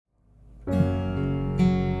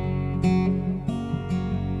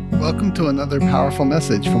Welcome to another powerful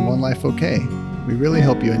message from OneLifeOK. We really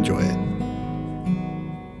hope you enjoy it.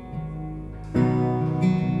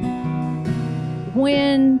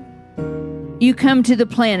 When you come to the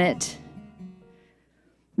planet,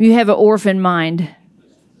 you have an orphan mind.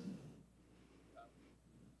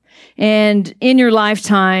 And in your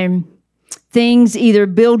lifetime, things either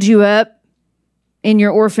build you up in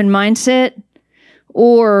your orphan mindset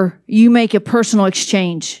or you make a personal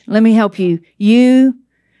exchange. Let me help you. You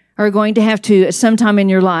are going to have to, at some time in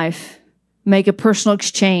your life, make a personal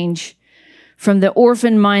exchange from the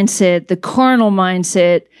orphan mindset, the carnal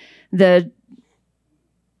mindset, the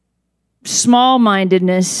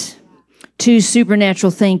small-mindedness to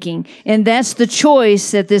supernatural thinking. And that's the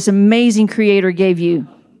choice that this amazing Creator gave you.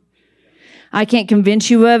 I can't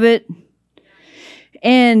convince you of it.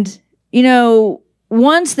 And, you know,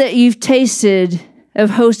 once that you've tasted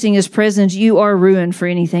of hosting His presence, you are ruined for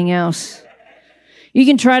anything else. You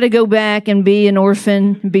can try to go back and be an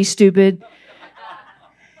orphan and be stupid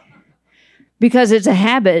because it's a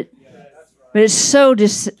habit, but it's so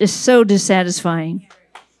dissatisfying.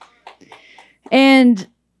 And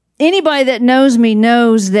anybody that knows me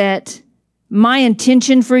knows that my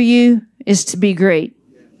intention for you is to be great.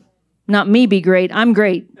 Not me be great. I'm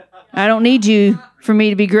great. I don't need you for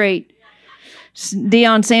me to be great.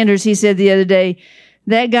 Deion Sanders, he said the other day,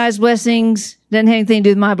 that guy's blessings doesn't have anything to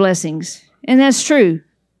do with my blessings. And that's true.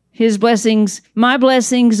 His blessings, my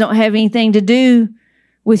blessings don't have anything to do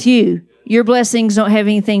with you. Your blessings don't have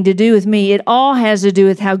anything to do with me. It all has to do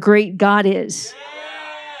with how great God is.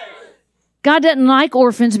 God doesn't like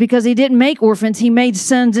orphans because He didn't make orphans. He made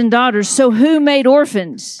sons and daughters. So who made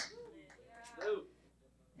orphans?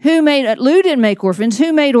 Lou didn't make orphans.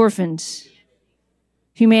 Who made orphans?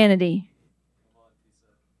 Humanity.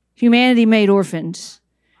 Humanity made orphans.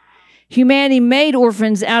 Humanity made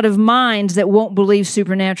orphans out of minds that won't believe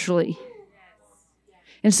supernaturally.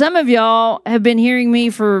 And some of y'all have been hearing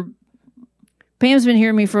me Pam's been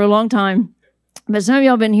hearing me for a long time, but some of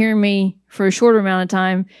y'all have been hearing me for a shorter amount of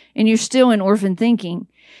time, and you're still in orphan thinking.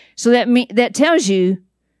 So that tells you,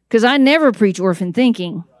 because I never preach orphan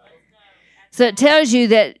thinking, so it tells you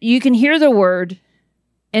that you can hear the word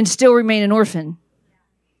and still remain an orphan.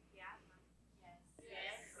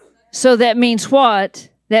 So that means what?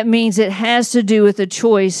 That means it has to do with the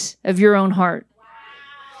choice of your own heart.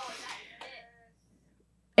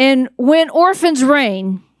 And when orphans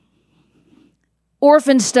reign,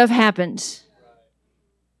 orphan stuff happens.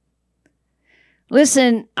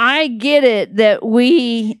 Listen, I get it that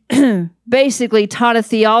we basically taught a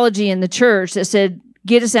theology in the church that said,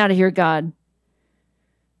 get us out of here, God.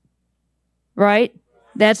 Right?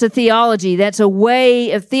 That's a theology. That's a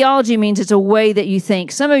way of theology means it's a way that you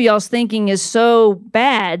think. Some of y'all's thinking is so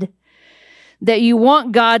bad that you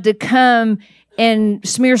want God to come and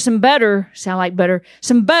smear some butter, some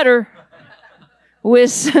butter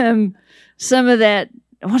with some of that,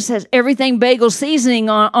 what's that, everything bagel seasoning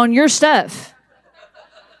on your stuff.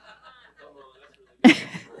 And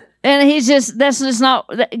that's just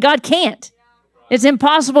not, God can't. It's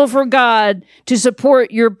impossible for God to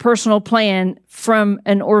support your personal plan from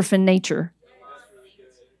an orphan nature.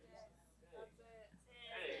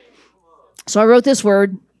 So I wrote this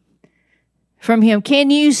word from Him.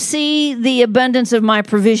 Can you see the abundance of my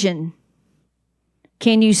provision?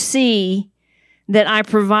 Can you see that I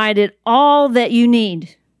provided all that you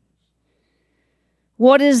need?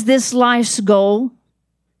 What is this life's goal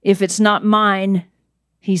if it's not mine?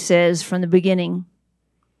 He says from the beginning.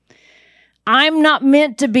 I'm not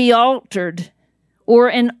meant to be altered or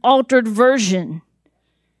an altered version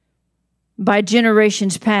by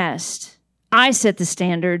generations past. I set the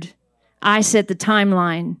standard. I set the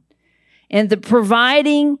timeline. And the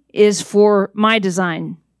providing is for my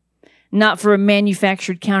design, not for a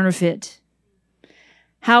manufactured counterfeit.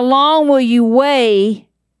 How long will you weigh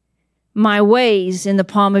my ways in the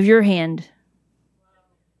palm of your hand?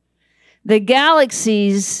 The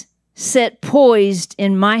galaxies set poised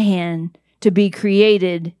in my hand to be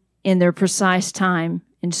created in their precise time,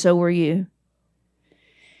 and so were you.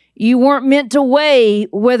 You weren't meant to weigh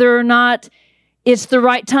whether or not it's the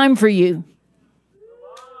right time for you.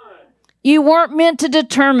 You weren't meant to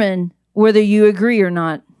determine whether you agree or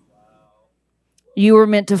not. You were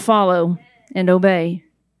meant to follow and obey.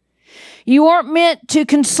 You weren't meant to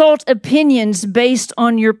consult opinions based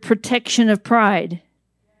on your protection of pride.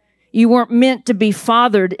 You weren't meant to be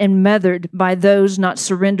fathered and mothered by those not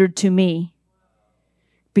surrendered to me,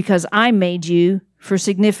 because I made you for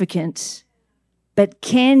significance. But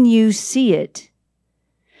can you see it?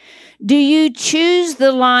 Do you choose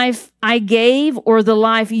the life I gave or the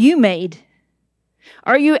life you made?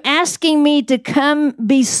 Are you asking me to come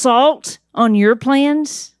be salt on your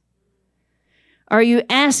plans? Are you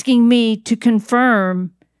asking me to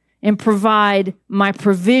confirm and provide my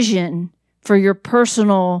provision for your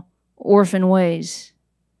personal orphan ways?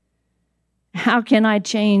 How can I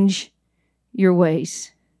change your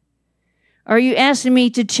ways? Are you asking me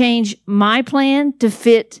to change my plan to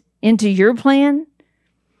fit into your plan?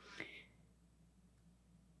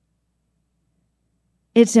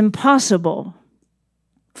 It's impossible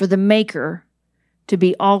for the maker to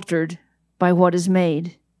be altered by what is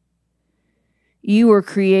made. You were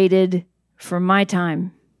created for my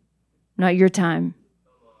time, not your time.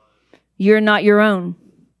 You're not your own.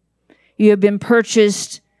 You have been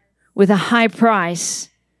purchased with a high price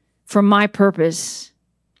for my purpose.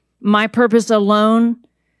 My purpose alone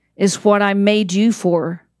is what I made you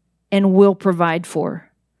for and will provide for.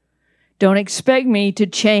 Don't expect me to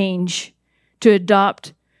change to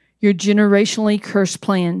adopt your generationally cursed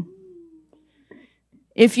plan.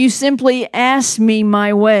 If you simply ask me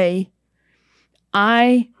my way,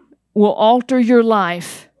 I will alter your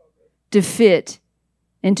life to fit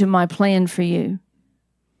into my plan for you.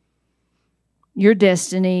 Your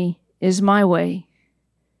destiny is my way,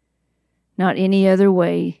 not any other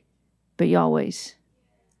way but Yahweh's.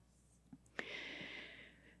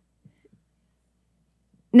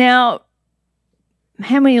 Now,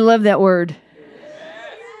 how many love that word?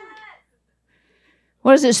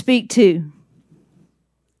 What does it speak to?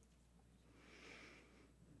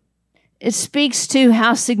 It speaks to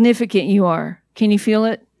how significant you are. Can you feel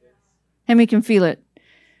it? How many can feel it?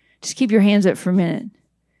 Just keep your hands up for a minute.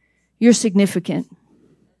 You're significant.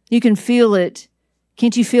 You can feel it.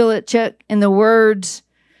 Can't you feel it, Chuck, in the words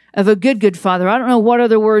of a good Father? I don't know what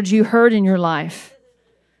other words you heard in your life.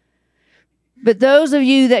 But those of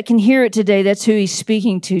you that can hear it today, that's who he's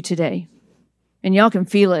speaking to today. And y'all can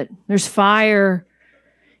feel it. There's fire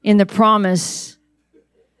in the promise,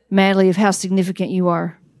 Madly, of how significant you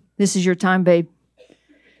are. This is your time, babe.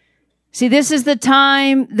 See, this is the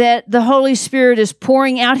time that the Holy Spirit is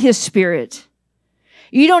pouring out his Spirit.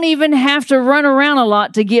 You don't even have to run around a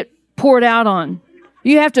lot to get poured out on.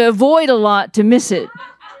 You have to avoid a lot to miss it.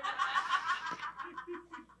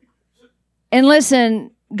 And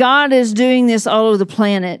listen, God is doing this all over the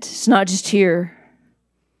planet. It's not just here.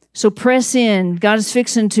 So press in. God is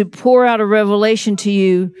fixing to pour out a revelation to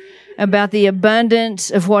you about the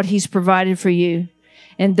abundance of what he's provided for you.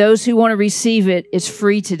 And those who want to receive it, it's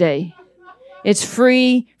free today. It's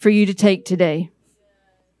free for you to take today.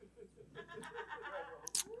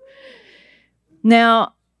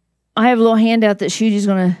 Now, I have a little handout that Shooty's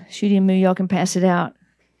going to, Shooty and Moo, y'all can pass it out.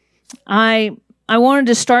 I wanted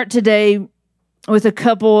to start today with a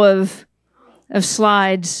couple of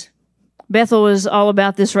slides. Bethel is all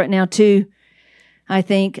about this right now too, I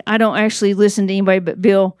think. I don't actually listen to anybody but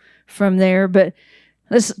Bill from there, but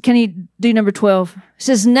can you do number 12? It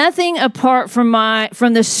says, nothing apart from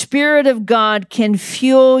the Spirit of God can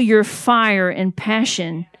fuel your fire and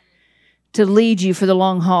passion to lead you for the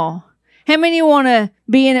long haul. How many want to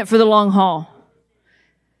be in it for the long haul?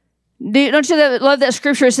 Don't you love that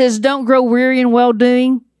scripture? It says, don't grow weary in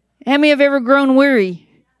well-doing. How many have ever grown weary?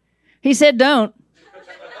 He said, don't.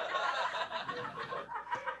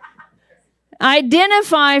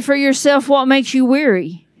 Identify for yourself what makes you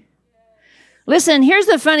weary. Listen, here's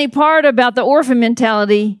the funny part about the orphan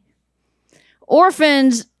mentality.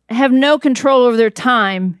 Orphans have no control over their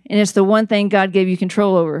time, and it's the one thing God gave you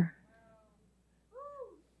control over.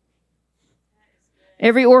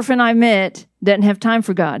 Every orphan I met doesn't have time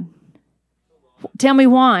for God. Tell me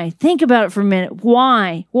why. Think about it for a minute.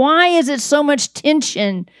 Why? Why is it so much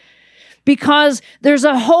tension? Because there's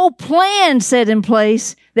a whole plan set in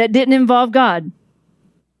place that didn't involve God.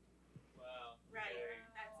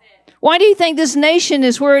 Why do you think this nation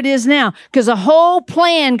is where it is now? Because a whole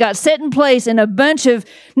plan got set in place and a bunch of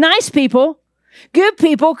nice people, good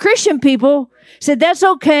people, Christian people said, that's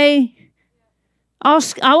okay. I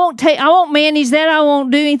won't manage that. I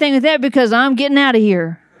won't do anything with that because I'm getting out of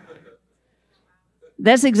here.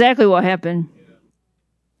 That's exactly what happened.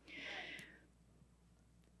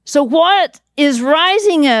 So what is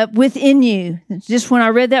rising up within you, just when I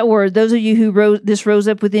read that word, those of you who rose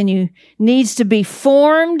up within you, needs to be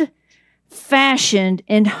formed, fashioned,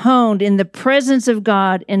 and honed in the presence of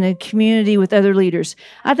God and a community with other leaders.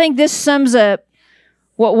 I think this sums up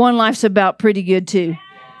what One Life's about pretty good too.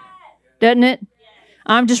 Doesn't it?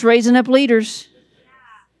 I'm just raising up leaders.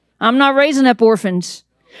 I'm not raising up orphans.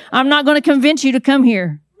 I'm not going to convince you to come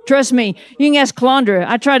here. Trust me. You can ask Calandra.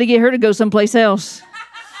 I tried to get her to go someplace else.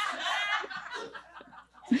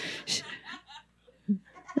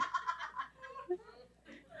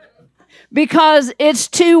 because it's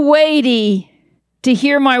too weighty to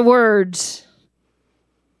hear my words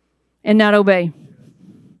and not obey.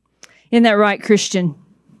 Isn't that right, Christian?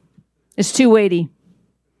 It's too weighty.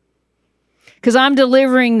 Because I'm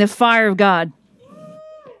delivering the fire of God.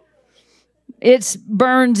 It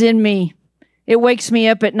burns in me. It wakes me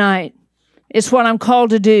up at night. It's what I'm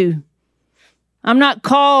called to do. I'm not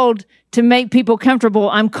called to make people comfortable.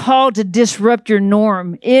 I'm called to disrupt your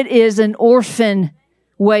norm. It is an orphan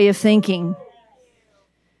way of thinking.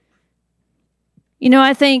 You know,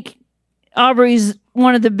 I think Aubrey's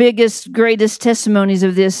one of the biggest, greatest testimonies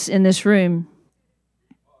of this in this room.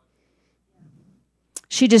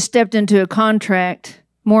 She just stepped into a contract,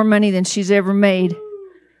 more money than she's ever made,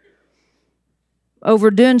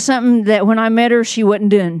 over doing something that when I met her, she wasn't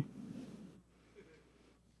doing.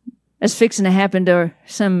 That's fixing to happen to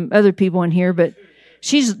some other people in here, but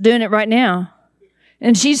she's doing it right now.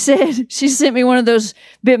 And she said, she sent me one of those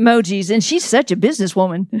Bitmojis, and she's such a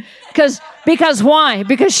businesswoman. Because why?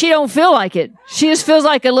 Because she don't feel like it. She just feels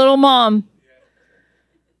like a little mom.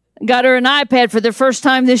 Got her an iPad for the first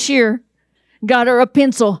time this year. Got her a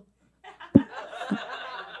pencil.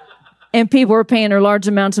 And people are paying her large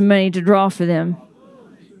amounts of money to draw for them.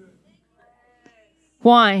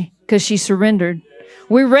 Why? Because she surrendered.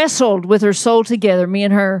 We wrestled with her soul together, me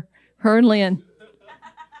and her and Lynn.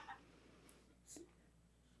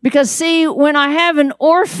 Because see, when I have an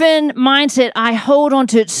orphan mindset, I hold on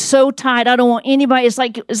to it so tight. I don't want anybody. It's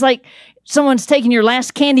like someone's taking your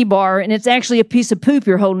last candy bar and it's actually a piece of poop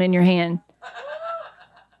you're holding in your hand.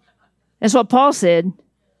 That's what Paul said.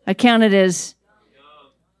 I count it as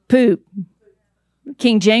poop.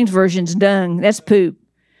 King James Version's dung. That's poop.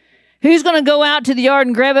 Who's going to go out to the yard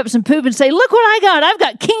and grab up some poop and say, look what I got. I've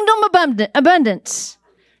got kingdom abundance.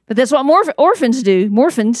 But that's what orphans do.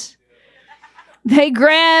 Morphans. They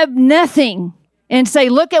grab nothing and say,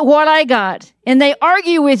 look at what I got. And they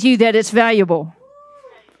argue with you that it's valuable.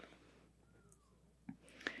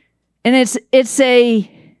 And it's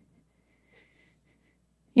a,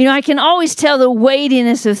 you know, I can always tell the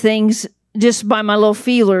weightiness of things just by my little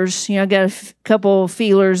feelers. You know, I got a couple of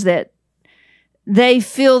feelers that they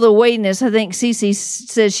feel the weightiness. I think Cece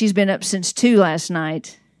says she's been up since 2 last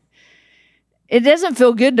night. It doesn't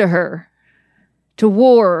feel good to her to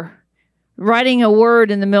war, writing a word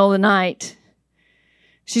in the middle of the night.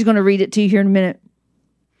 She's going to read it to you here in a minute.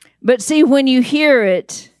 But see, when you hear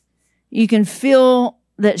it, you can feel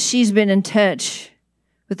that she's been in touch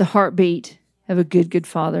with the heartbeat of a good, good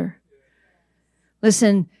father.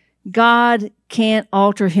 Listen, God can't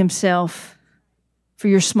alter himself for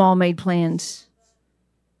your small-made plans.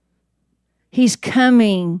 He's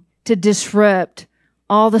coming to disrupt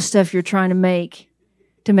all the stuff you're trying to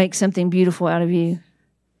make something beautiful out of you.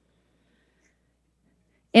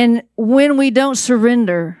 And when we don't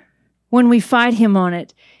surrender, when we fight him on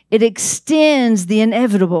it, it extends the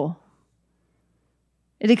inevitable.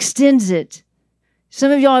 It extends it.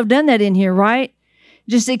 Some of y'all have done that in here, right?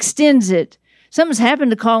 Just extends it. Something's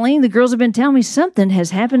happened to Colleen. The girls have been telling me something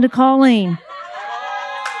has happened to Colleen.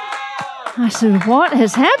 I said, what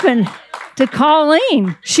has happened to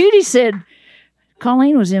Colleen? Shooty said,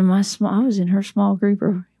 Colleen was in I was in her small group.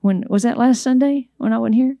 Or when was that last Sunday when I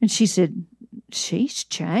wasn't here? And she said, she's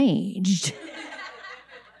changed.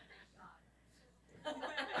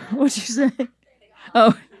 What'd you say?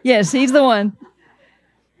 Oh, yes, he's the one.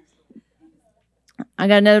 I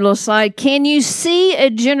got another little slide. Can you see a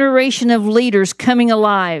generation of leaders coming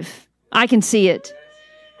alive? I can see it.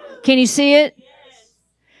 Can you see it?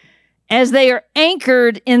 As they are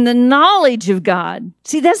anchored in the knowledge of God.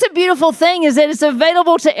 See, that's a beautiful thing, is that it's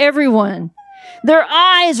available to everyone. Their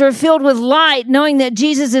eyes are filled with light, knowing that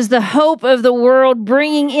Jesus is the hope of the world,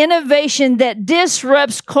 bringing innovation that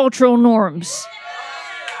disrupts cultural norms.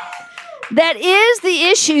 That is the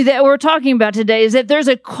issue that we're talking about today, is that there's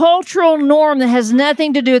a cultural norm that has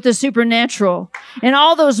nothing to do with the supernatural. And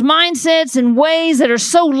all those mindsets and ways that are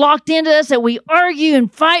so locked into us that we argue and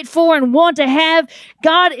fight for and want to have,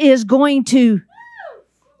 God is going to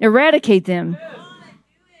eradicate them.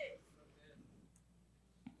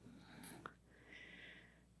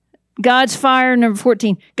 God's fire, number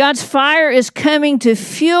 14. God's fire is coming to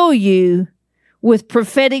fuel you with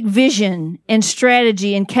prophetic vision and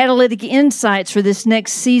strategy and catalytic insights for this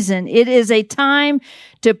next season. It is a time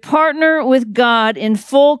to partner with God in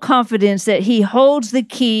full confidence that he holds the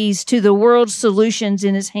keys to the world's solutions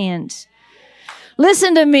in his hands.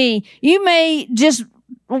 Listen to me. You may just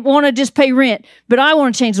want to just pay rent, but I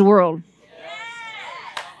want to change the world.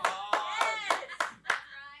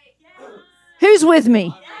 Who's with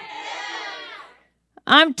me?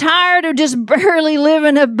 I'm tired of just barely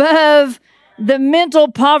living above the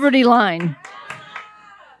mental poverty line.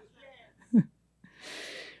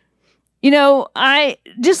 I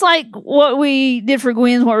just like what we did for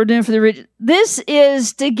Gwen's, what we're doing for the rich. This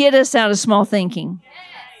is to get us out of small thinking.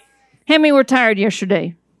 How many were tired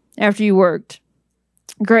yesterday after you worked?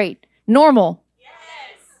 Great. Normal.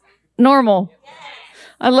 Normal.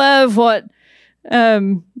 I love what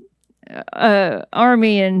Army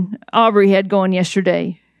and Aubrey had going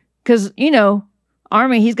yesterday. Because,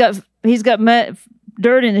 Army, he's got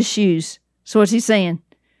dirt in his shoes. So what's he saying?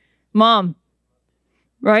 Mom,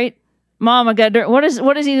 right? Mom, I got dirt. What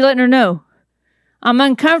is he letting her know? I'm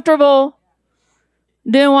uncomfortable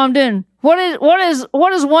doing what I'm doing. What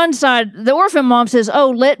is one side? The orphan mom says,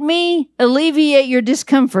 "Oh, let me alleviate your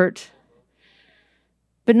discomfort,"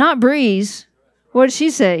 but not Breeze. What did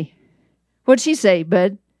she say? What did she say,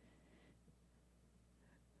 bud?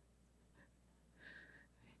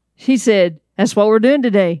 She said, "That's what we're doing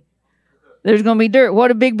today. There's going to be dirt." What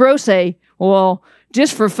did Big Bro say? Well,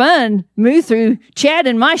 just for fun, move through Chad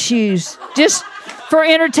in my shoes, just for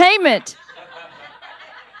entertainment.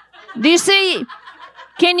 Do you see?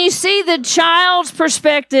 Can you see the child's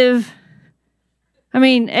perspective? I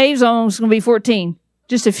mean, Abe's almost going to be 14,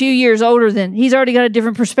 just a few years older than, he's already got a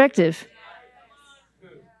different perspective.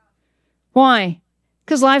 Why?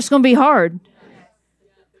 Because life's going to be hard.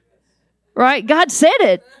 Right? God said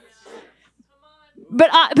it.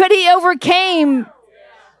 But he overcame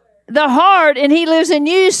the hard, and he lives in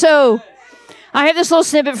you. So I have this little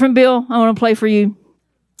snippet from Bill I want to play for you.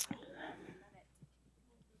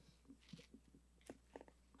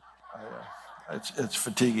 It's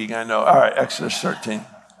fatiguing, I know. All right, Exodus 13.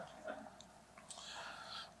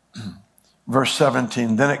 Verse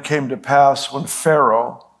 17, then it came to pass when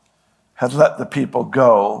Pharaoh had let the people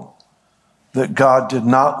go, that God did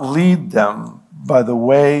not lead them by the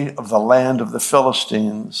way of the land of the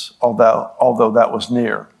Philistines, although that was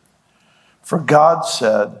near. For God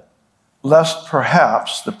said, lest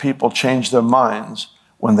perhaps the people change their minds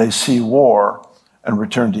when they see war and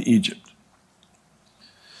return to Egypt.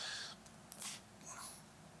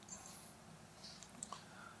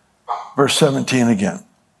 Verse 17 again.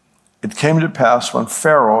 It came to pass when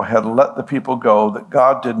Pharaoh had let the people go that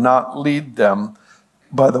God did not lead them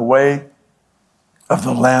by the way of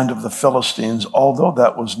the land of the Philistines, although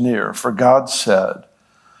that was near. For God said,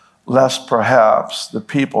 lest perhaps the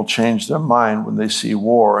people change their mind when they see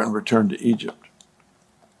war and return to Egypt.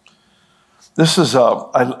 This is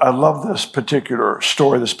I love this particular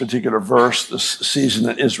story, this particular verse, this season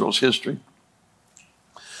in Israel's history.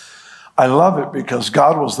 I love it because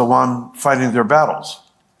God was the one fighting their battles.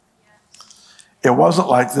 It wasn't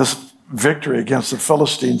like this victory against the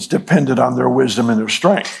Philistines depended on their wisdom and their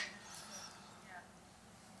strength.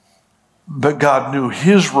 But God knew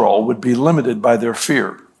his role would be limited by their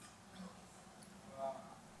fear.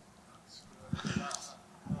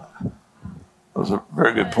 That was a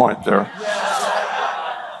very good point there.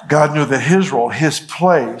 God knew that his role, his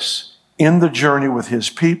place in the journey with his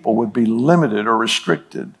people would be limited or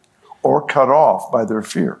restricted or cut off by their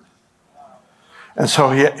fear. And so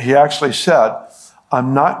he actually said,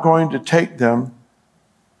 I'm not going to take them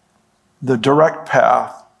the direct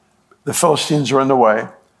path. The Philistines are in the way.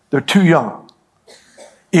 They're too young.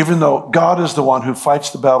 Even though God is the one who fights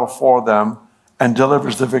the battle for them and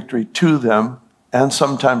delivers the victory to them and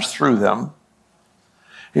sometimes through them,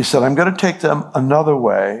 he said, I'm going to take them another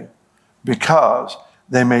way because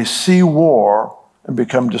they may see war and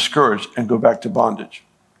become discouraged and go back to bondage.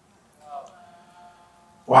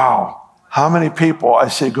 Wow. How many people I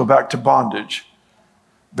see go back to bondage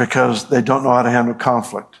because they don't know how to handle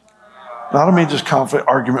conflict? I don't mean just conflict,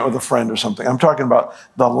 argument with a friend or something. I'm talking about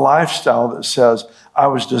the lifestyle that says, I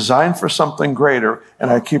was designed for something greater and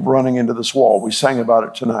I keep running into this wall. We sang about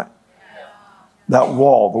it tonight. That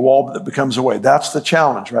wall, the wall that becomes a way. That's the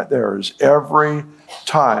challenge right there, is every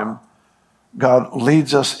time God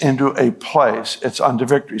leads us into a place, it's unto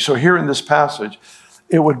victory. So here in this passage,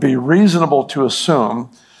 it would be reasonable to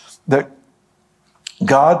assume that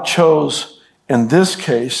God chose, in this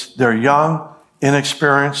case, they're young,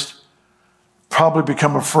 inexperienced, probably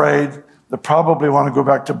become afraid. They probably want to go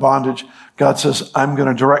back to bondage. God says, I'm going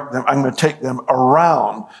to direct them. I'm going to take them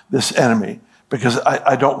around this enemy because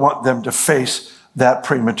I don't want them to face that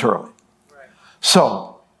prematurely. Right.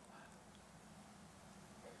 So,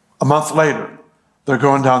 a month later, they're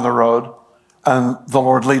going down the road and the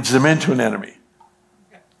Lord leads them into an enemy.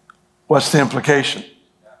 What's the implication?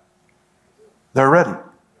 They're ready.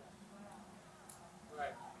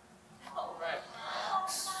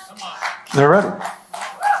 They're ready.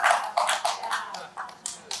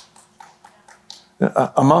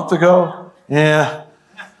 A month ago, yeah,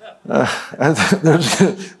 And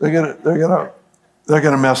they're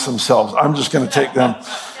gonna mess themselves. I'm just gonna take them.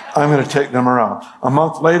 I'm going to take them around. A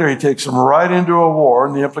month later, he takes them right into a war,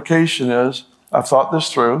 and the implication is, I've thought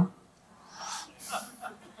this through.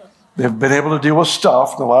 They've been able to deal with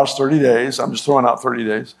stuff in the last 30 days. I'm just throwing out 30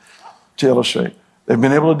 days to illustrate. They've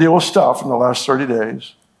been able to deal with stuff in the last 30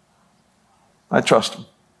 days. I trust them.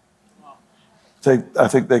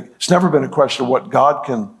 It's never been a question of what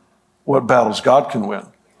battles God can win.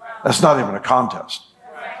 That's not even a contest.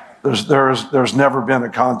 There's never been a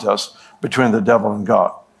contest between the devil and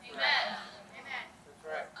God.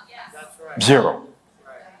 Zero.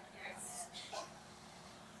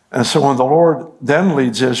 And so when the Lord then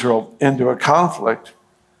leads Israel into a conflict,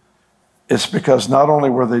 it's because not only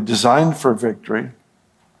were they designed for victory,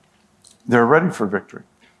 they're ready for victory.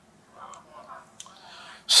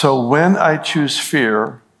 So when I choose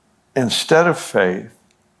fear instead of faith,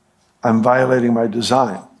 I'm violating my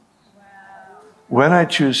design. When I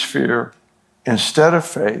choose fear instead of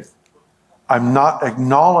faith, I'm not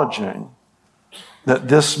acknowledging that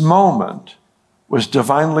this moment was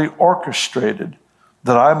divinely orchestrated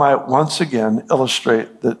that I might once again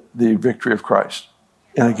illustrate the victory of Christ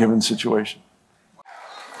in a given situation.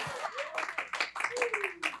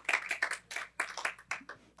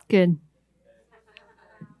 Good.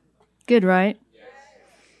 Good, right?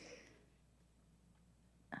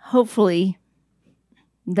 Hopefully,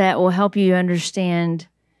 that will help you understand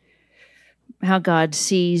how God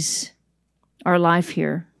sees our life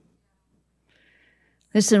here.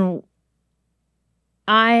 Listen,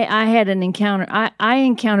 I had an encounter. I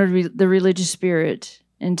encountered the religious spirit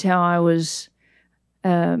until I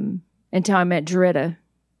met Doretta,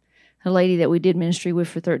 a lady that we did ministry with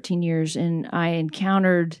for 13 years, and I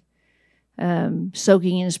encountered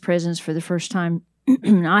soaking in his presence for the first time.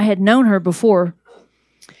 I had known her before,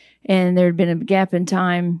 and there had been a gap in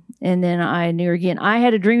time, and then I knew her again. I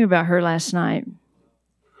had a dream about her last night.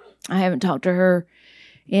 I haven't talked to her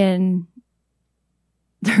in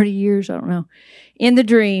 30 years, I don't know. In the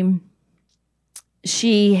dream,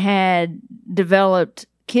 she had developed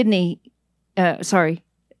liver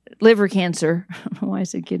cancer. I don't know why I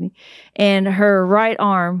said kidney. And her right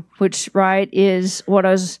arm, which right is what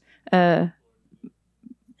I was, have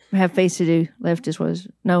faith to do, left is what I was,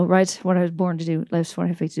 no, right's what I was born to do, left's what I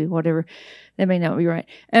have faith to do, whatever. That may not be right.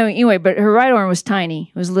 Anyway, but her right arm was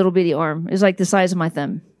tiny. It was a little bitty arm. It was like the size of my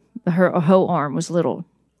thumb. Her whole arm was little.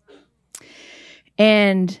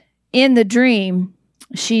 And in the dream,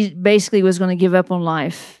 she basically was going to give up on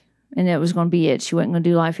life, and that was going to be it. She wasn't going to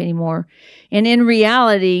do life anymore. And in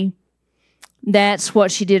reality, that's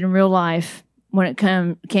what she did in real life when it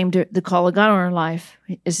came to the call of God on her life.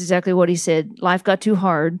 It's exactly what he said. Life got too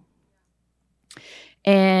hard,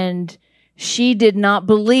 and she did not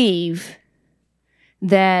believe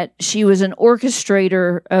that she was an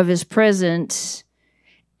orchestrator of his presence,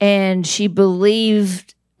 and she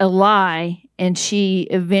believed a lie. And she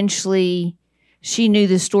knew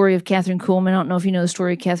the story of Catherine Kuhlman. I don't know if you know the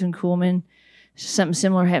story of Catherine Kuhlman. Something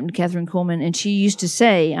similar happened to Catherine Kuhlman. And she used to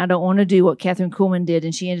say, I don't want to do what Catherine Kuhlman did.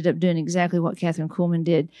 And she ended up doing exactly what Catherine Kuhlman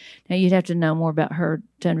did. Now, you'd have to know more about her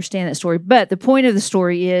to understand that story. But the point of the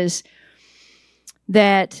story is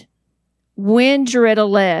that when Doretta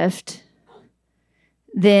left,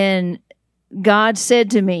 then God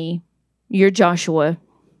said to me, you're Joshua,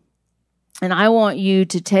 and I want you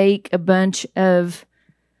to take a bunch of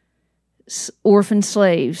orphan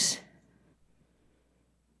slaves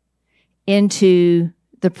into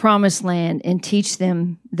the promised land and teach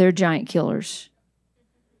them they're giant killers.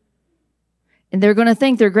 And they're going to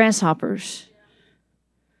think they're grasshoppers.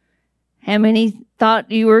 How many thought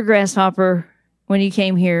you were a grasshopper when you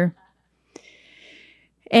came here?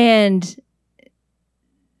 And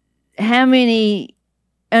how many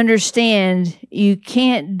understand you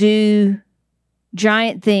can't do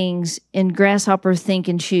giant things in grasshopper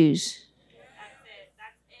thinking shoes? That's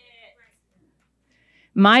it.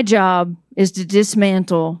 My job is to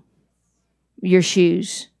dismantle your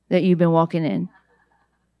shoes that you've been walking in.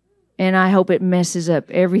 And I hope it messes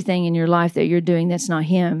up everything in your life that you're doing that's not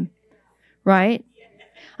him. Right?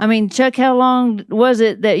 I mean, Chuck, how long was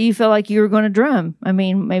it that you felt like you were going to drum? I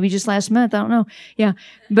mean, maybe just last month. I don't know. Yeah.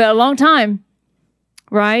 But a long time.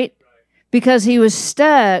 Right? Because he was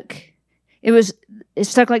stuck. It's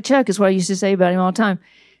stuck like Chuck is what I used to say about him all the time.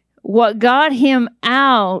 What got him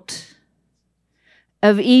out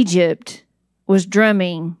of Egypt was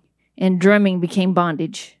drumming, and drumming became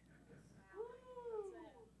bondage.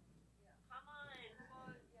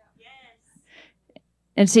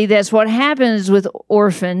 And see, that's what happens with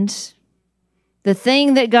orphans. The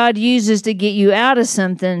thing that God uses to get you out of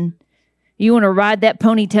something, You want to ride that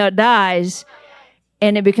pony till it dies,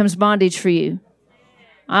 and it becomes bondage for you.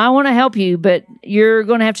 I want to help you, but you're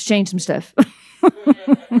going to have to change some stuff.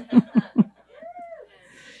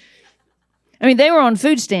 I mean, they were on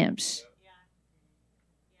food stamps,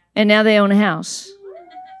 and now they own a house.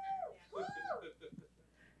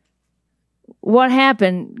 What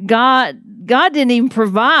happened? God didn't even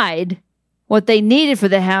provide what they needed for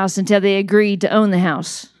the house until they agreed to own the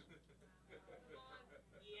house.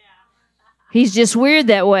 He's just weird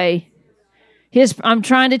that way. I'm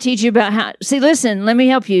trying to teach you about how. See, listen, let me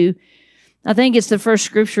help you. I think it's the first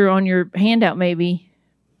scripture on your handout, maybe.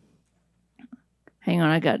 Hang on,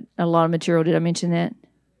 I got a lot of material. Did I mention that?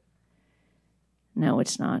 No,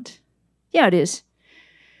 it's not. Yeah, it is.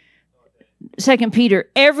 2 Peter,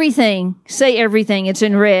 everything, say everything, it's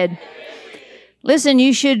in red. Listen,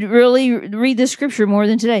 you should really read the scripture more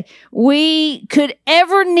than today. We could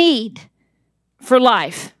ever need for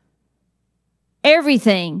life.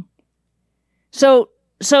 Everything. So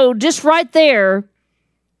just right there,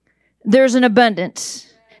 there's an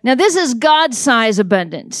abundance. Now, this is God-size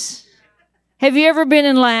abundance. Have you ever been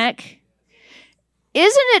in lack?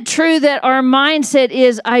 Isn't it true that our mindset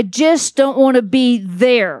is, I just don't want to be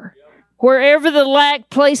there, wherever the lack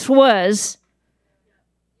place was?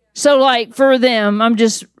 So like for them, I'm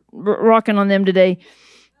just rocking on them today.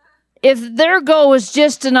 If their goal was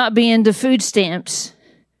just to not be into food stamps,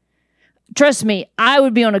 trust me, I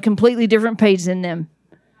would be on a completely different page than them.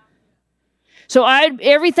 So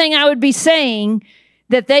everything I would be saying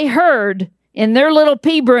that they heard in their little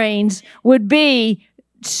pea brains would be,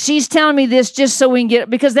 she's telling me this just so we can get it,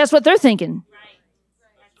 because that's what they're thinking.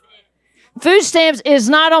 Food stamps is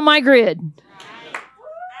not on my grid.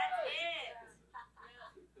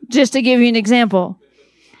 Just to give you an example.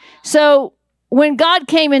 So when God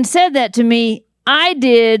came and said that to me, I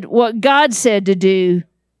did what God said to do.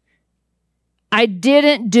 I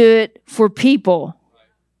didn't do it for people.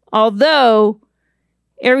 Although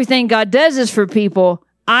everything God does is for people,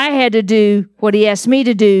 I had to do what he asked me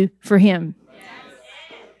to do for him.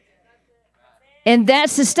 And that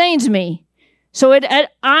sustains me. So I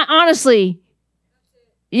honestly,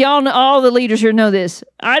 y'all know, all the leaders here know this.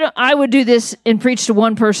 I would do this and preach to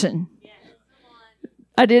one person.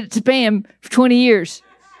 I did it to Pam for 20 years.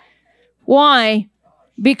 Why?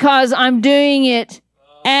 Because I'm doing it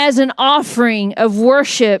as an offering of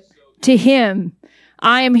worship to him.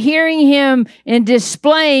 I am hearing him and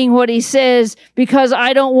displaying what he says because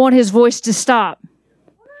I don't want his voice to stop.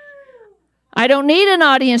 I don't need an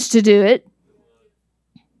audience to do it.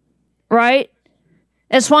 Right?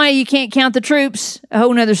 That's why you can't count the troops. A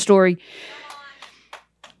whole nother story.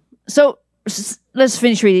 So let's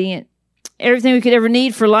finish reading it. Everything we could ever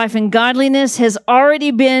need for life and godliness has already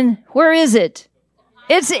been, where is it?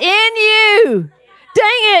 It's in you. Dang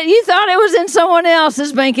it. You thought it was in someone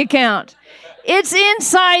else's bank account. It's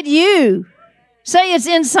inside you. Say it's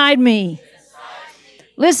inside me.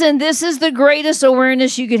 Listen, this is the greatest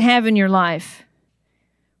awareness you could have in your life.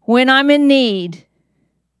 When I'm in need,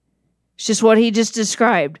 it's just what he just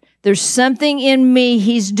described. There's something in me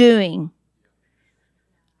he's doing.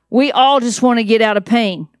 We all just want to get out of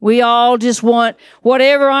pain. We all just want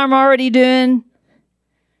whatever I'm already doing.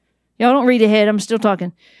 Y'all don't read ahead. I'm still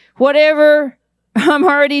talking. Whatever I'm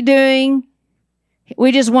already doing,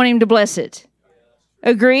 we just want him to bless it.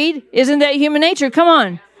 Agreed? Isn't that human nature? Come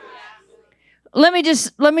on. Let me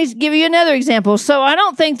give you another example. So I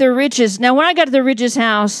don't think the richest. Now, when I got to the richest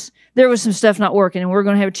house, there was some stuff not working, and we're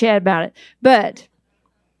going to have a chat about it. But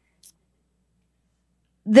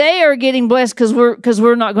they are getting blessed because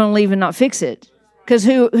we're not going to leave and not fix it. Because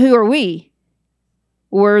who are we?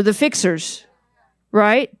 We're the fixers,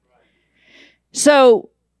 right? So,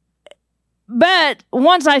 but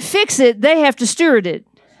once I fix it, they have to steward it.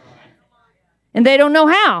 And they don't know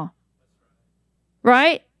how,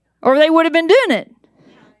 right? Or they would have been doing it,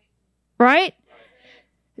 right?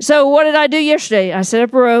 So what did I do yesterday? I set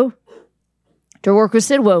up a row to work with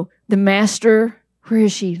Sidwo, the master. Where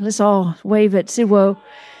is she? Let's all wave at Sidwo.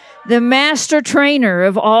 The master trainer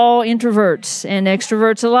of all introverts and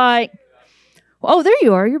extroverts alike. Oh, there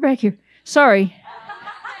you are. You're back here. Sorry.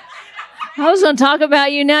 I was going to talk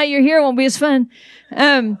about you. Now you're here. It won't be as fun.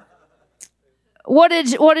 What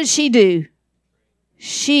did she do?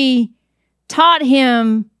 She taught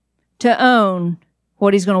him to own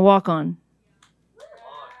what he's going to walk on.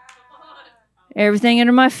 Everything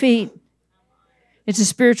under my feet. It's a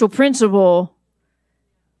spiritual principle,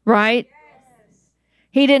 right?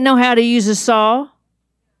 He didn't know how to use a saw.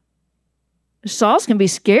 Saws can be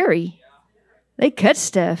scary. They cut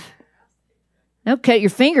stuff. They'll cut your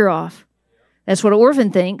finger off. That's what an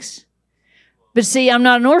orphan thinks. But see, I'm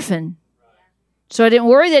not an orphan. So I didn't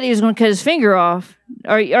worry that he was going to cut his finger off.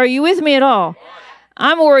 Are you with me at all?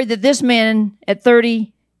 I'm worried that this man at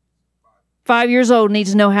 35 years old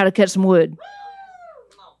needs to know how to cut some wood.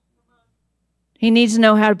 He needs to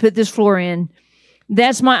know how to put this floor in.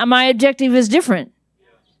 That's my objective is different.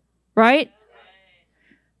 Right?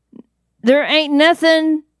 There ain't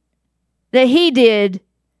nothing that he did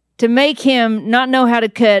to make him not know how to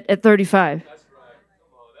cut at 35. That's right.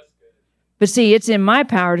 Come on, that's good. But see, it's in my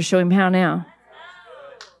power to show him how now.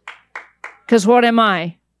 Because what am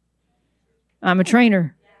I? I'm a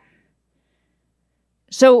trainer.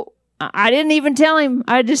 So I didn't even tell him.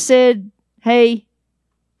 I just said, hey,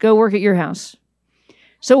 go work at your house.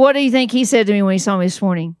 So what do you think he said to me when he saw me this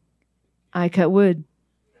morning? I cut wood.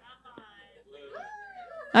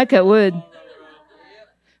 I cut wood.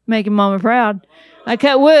 Making Mama proud. I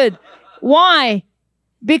cut wood. Why?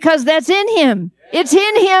 Because that's in him. It's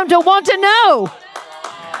in him to want to know.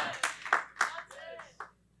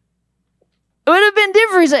 It would have been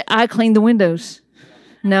different. He's like, I cleaned the windows.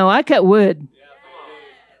 No, I cut wood.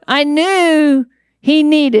 I knew he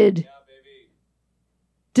needed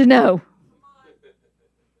to know.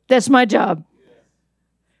 That's my job.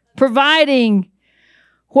 Providing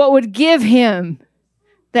what would give him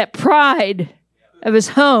that pride of his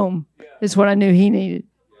home is what I knew he needed.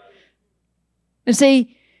 And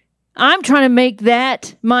see, I'm trying to make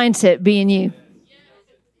that mindset be in you.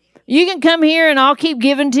 You can come here and I'll keep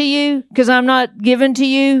giving to you because I'm not giving to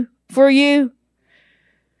you for you.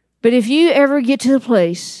 But if you ever get to the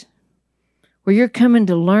place where you're coming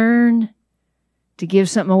to learn to give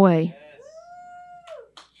something away.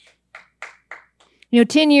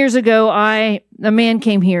 10 years ago, a man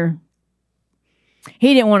came here.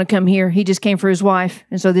 He didn't want to come here. He just came for his wife.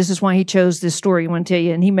 And so this is why he chose this story I want to tell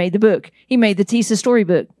you. And he made the book. He made the Tisa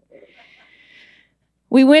storybook.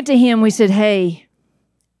 We went to him. We said, hey,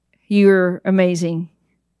 you're amazing.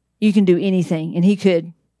 You can do anything. And he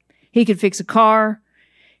could. He could fix a car.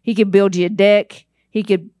 He could build you a deck. He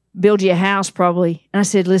could build you a house probably. And I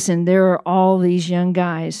said, listen, there are all these young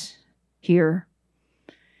guys here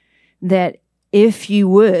that if you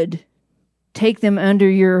would take them under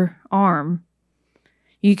your arm,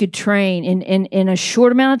 you could train in a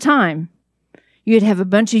short amount of time. You'd have a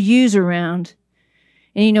bunch of yous around.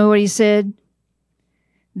 And you know what he said?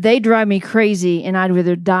 They drive me crazy and I'd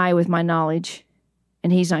rather die with my knowledge.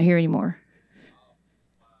 And he's not here anymore.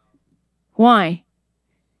 Why?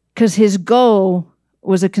 Because his goal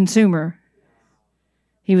was a consumer.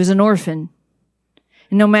 He was an orphan.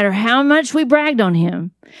 And no matter how much we bragged on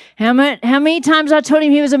him, how many times I told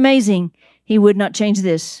him he was amazing, he would not change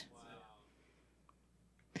this.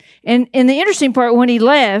 And the interesting part, when he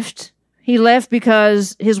left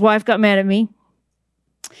because his wife got mad at me.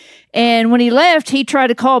 And when he left, he tried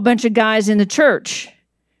to call a bunch of guys in the church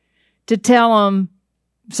to tell them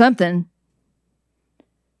something.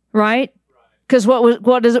 Right? Because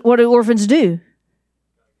what do orphans do?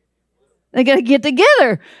 They got to get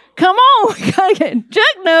together. Come on.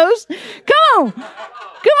 Jack knows. Come on.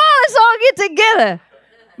 Let's all get together.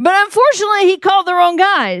 But unfortunately, he called the wrong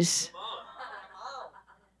guys.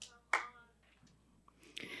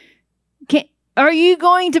 Are you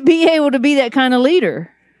going to be able to be that kind of leader?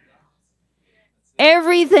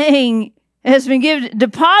 Everything has been given,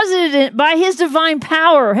 deposited by his divine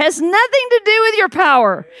power. Has nothing to do with your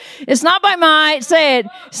power. It's not by might, say it.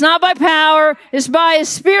 It's not by power. It's by his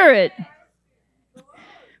spirit.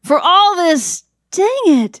 For all this, dang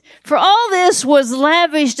it. For all this was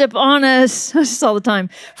lavished upon us, this all the time.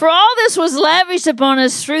 For all this was lavished upon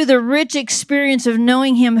us through the rich experience of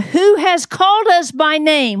knowing him who has called us by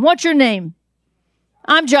name. What's your name?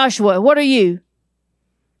 I'm Joshua. What are you?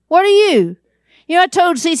 What are you? I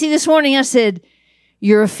told Cece this morning, I said,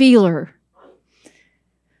 you're a feeler.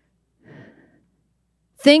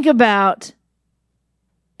 Think about,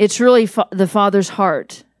 it's really the Father's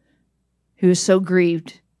heart who is so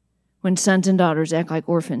grieved when sons and daughters act like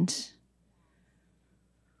orphans.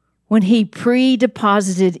 When he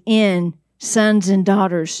pre-deposited in sons and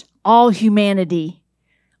daughters all humanity,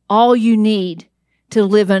 all you need to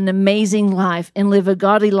live an amazing life and live a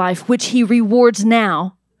godly life, which he rewards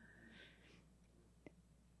now.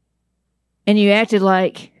 And you acted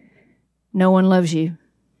like no one loves you.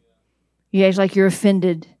 You act like you're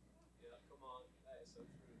offended.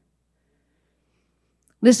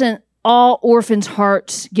 Listen, all orphans'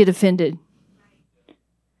 hearts get offended.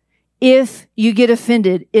 If you get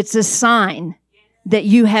offended, it's a sign that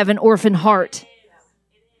you have an orphan heart.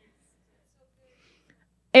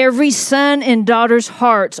 Every son and daughter's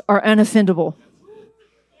hearts are unoffendable.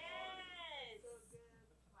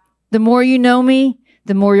 The more you know me,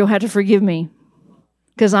 the more you'll have to forgive me.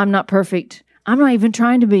 Because I'm not perfect. I'm not even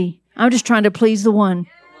trying to be. I'm just trying to please the one.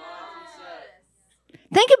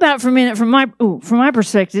 Think about it for a minute from my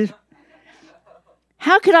perspective.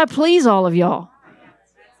 How could I please all of y'all?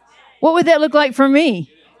 What would that look like for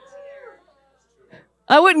me?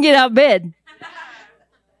 I wouldn't get out of bed.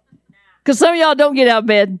 Because some of y'all don't get out of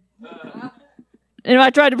bed. And I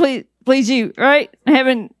tried to please you, right? I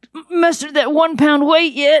haven't mustered that 1 pound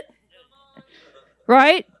weight yet.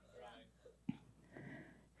 Right?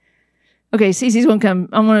 Okay, Cece's going to come.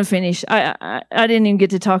 I'm going to finish. I didn't even get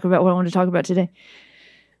to talk about what I wanted to talk about today.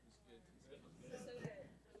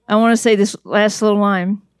 I want to say this last little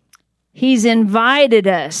line. He's invited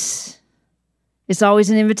us. It's always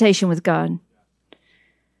an invitation with God.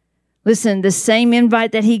 Listen, the same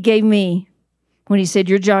invite that he gave me when he said,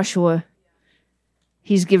 you're Joshua,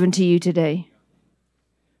 he's given to you today.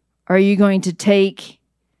 Are you going to take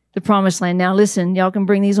the promised land? Now listen, y'all can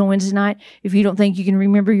bring these on Wednesday night. If you don't think you can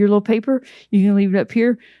remember your little paper, you can leave it up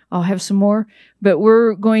here. I'll have some more. But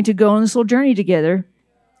we're going to go on this little journey together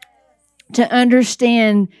to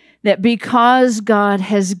understand that because God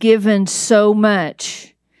has given so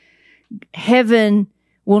much, heaven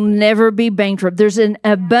will never be bankrupt. There's an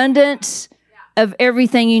abundance of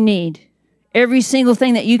everything you need. Every single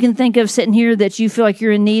thing that you can think of sitting here that you feel like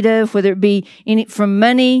you're in need of, whether it be from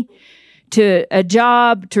money to a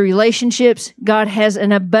job to relationships, God has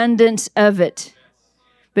an abundance of it.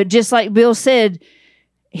 But just like Bill said,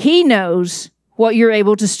 he knows what you're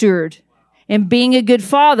able to steward. And being a good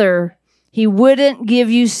father, he wouldn't give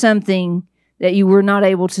you something that you were not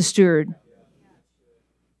able to steward.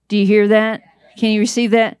 Do you hear that? Can you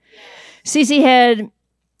receive that? Cece had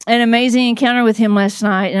an amazing encounter with him last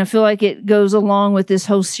night, and I feel like it goes along with this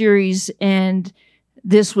whole series, and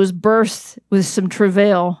this was birthed with some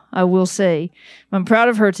travail, I will say. I'm proud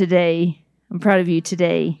of her today. I'm proud of you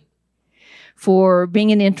today for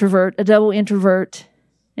being an introvert, a double introvert,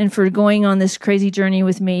 and for going on this crazy journey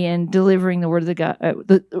with me and delivering the word of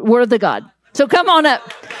the word of the God. So come on up.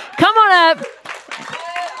 Come on up.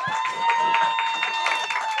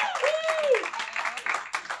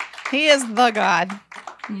 He is the God,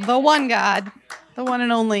 the one God, the one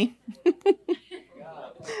and only.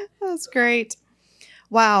 That's great.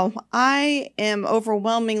 Wow. I am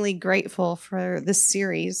overwhelmingly grateful for this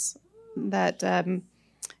series that,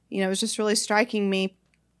 it was just really striking me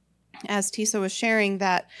as Tisa was sharing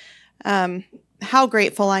that, how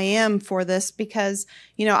grateful I am for this because,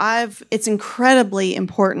 it's incredibly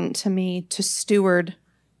important to me to steward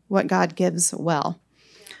what God gives well.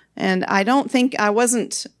 And I don't think I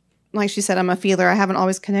wasn't, like she said, I'm a feeler. I haven't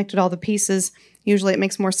always connected all the pieces. Usually it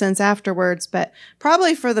makes more sense afterwards. But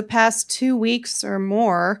probably for the past 2 weeks or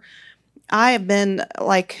more, I have been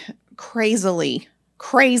like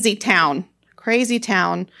crazy town,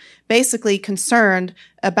 basically concerned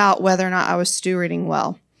about whether or not I was stewarding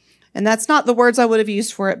well. And that's not the words I would have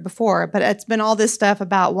used for it before, but it's been all this stuff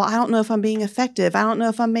about, well, I don't know if I'm being effective. I don't know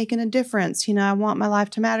if I'm making a difference. I want my life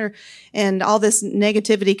to matter. And all this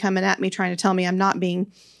negativity coming at me, trying to tell me I'm not being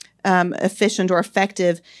efficient or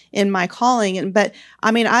effective in my calling. But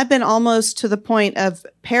I've been almost to the point of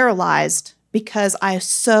paralyzed because I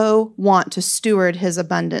so want to steward his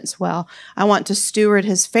abundance well. I want to steward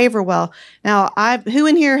his favor well. Now, who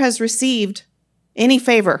in here has received any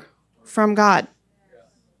favor from God?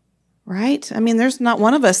 Right? There's not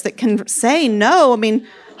one of us that can say no.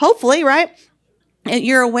 Hopefully, right? And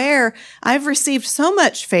you're aware, I've received so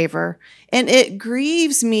much favor, and it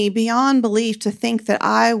grieves me beyond belief to think that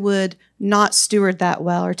I would not steward that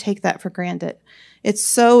well or take that for granted. It's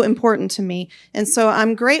so important to me. And so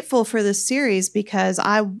I'm grateful for this series because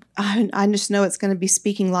I just know it's going to be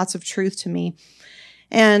speaking lots of truth to me.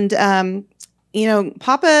 And,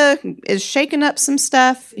 Papa is shaking up some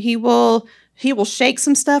stuff. He will shake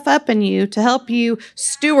some stuff up in you to help you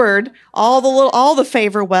steward all the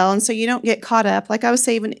favor well, and so you don't get caught up. Like I was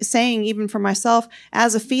saying, even for myself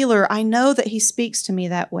as a feeler, I know that he speaks to me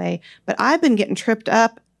that way, but I've been getting tripped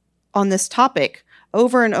up on this topic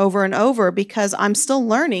over and over and over because I'm still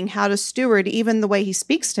learning how to steward even the way he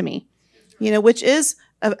speaks to me, which is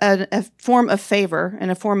a form of favor and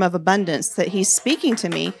a form of abundance that he's speaking to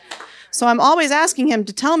me. So I'm always asking him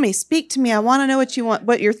to tell me, speak to me. I want to know what you want,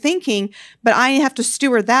 what you're thinking, but I have to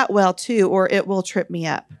steward that well too, or it will trip me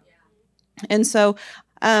up. And so,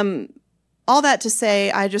 all that to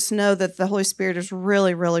say, I just know that the Holy Spirit is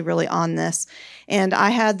really, really, really on this. And I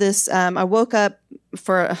had this, I woke up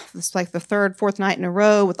for this like the third, fourth night in a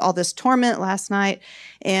row with all this torment last night.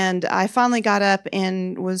 And I finally got up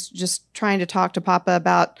and was just trying to talk to Papa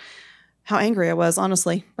about how angry I was,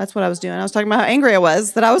 honestly. That's what I was doing. I was talking about how angry I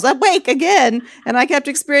was, that I was awake again, and I kept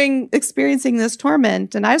experiencing this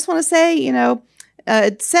torment. And I just want to say,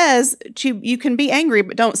 it says you can be angry,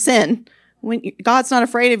 but don't sin. God's not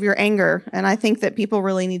afraid of your anger. And I think that people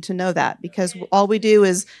really need to know that, because all we do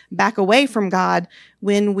is back away from God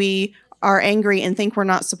when we are angry and think we're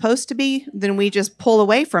not supposed to be. Then we just pull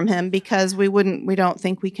away from him because we don't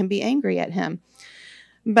think we can be angry at him.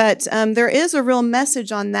 But there is a real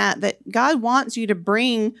message on that God wants you to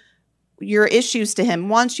bring your issues to him,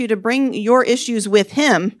 wants you to bring your issues with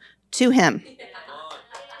him to him.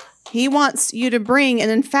 He wants you to bring, and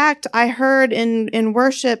in fact, I heard in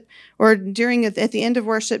worship, or at the end of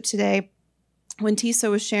worship today, when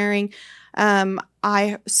Tisa was sharing,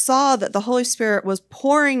 I saw that the Holy Spirit was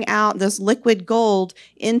pouring out this liquid gold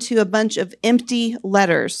into a bunch of empty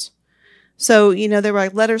letters. So, they were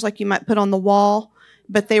like letters like you might put on the wall,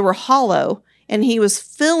 but they were hollow, and he was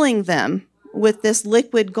filling them with this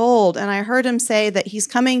liquid gold. And I heard him say that he's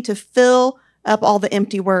coming to fill up all the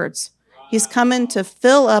empty words. He's coming to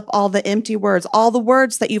fill up all the empty words, all the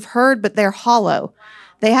words that you've heard, but they're hollow.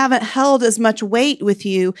 They haven't held as much weight with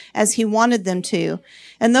you as he wanted them to.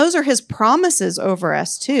 And those are his promises over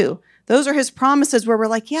us too. Those are his promises where we're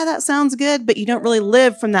like, yeah, that sounds good, but you don't really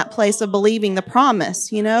live from that place of believing the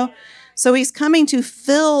promise, So he's coming to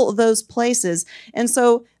fill those places. And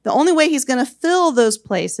so the only way he's going to fill those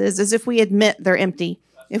places is if we admit they're empty.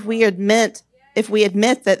 If we admit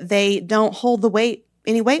that they don't hold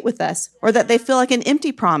any weight with us, or that they feel like an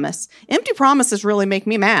empty promise. Empty promises really make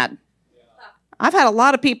me mad. I've had a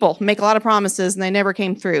lot of people make a lot of promises and they never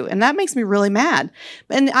came through. And that makes me really mad.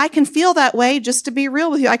 And I can feel that way, just to be real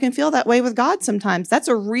with you. I can feel that way with God sometimes. That's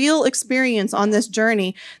a real experience on this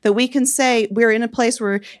journey, that we can say we're in a place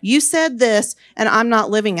where you said this and I'm not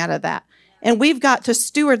living out of that. And we've got to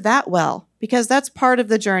steward that well, because that's part of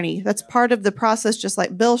the journey. That's part of the process, just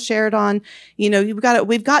like Bill shared on. We've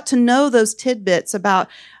got to know those tidbits about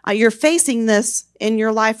you're facing this in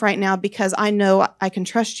your life right now, because I know I can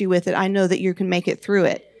trust you with it. I know that you can make it through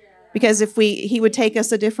it. Because he would take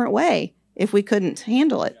us a different way if we couldn't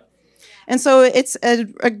handle it. And so it's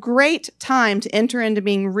a great time to enter into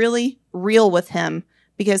being really real with him,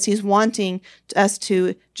 because he's wanting us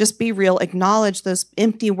to just be real, acknowledge those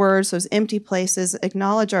empty words, those empty places,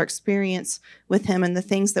 acknowledge our experience with him and the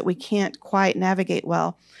things that we can't quite navigate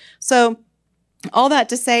well. So all that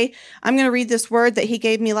to say, I'm going to read this word that he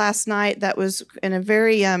gave me last night that was in a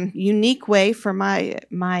very unique way for my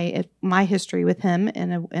history with him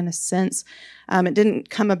in a sense. It didn't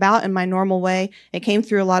come about in my normal way. It came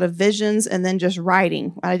through a lot of visions and then just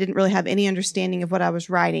writing. I didn't really have any understanding of what I was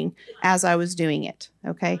writing as I was doing it.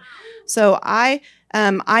 Okay, so I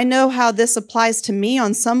know how this applies to me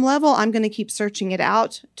on some level. I'm going to keep searching it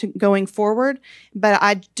out going forward. But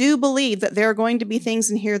I do believe that there are going to be things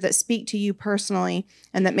in here that speak to you personally,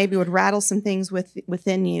 and that maybe would rattle some things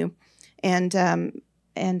within you, and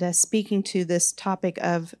speaking to this topic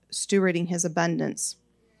of stewarding his abundance.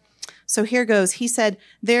 So here goes. He said,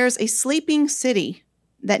 "There's a sleeping city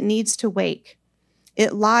that needs to wake.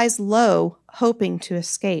 It lies low, hoping to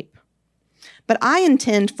escape. But I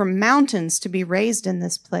intend for mountains to be raised in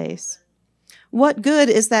this place. What good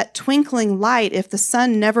is that twinkling light if the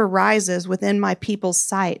sun never rises within my people's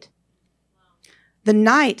sight? The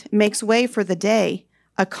night makes way for the day,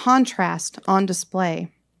 a contrast on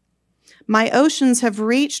display. My oceans have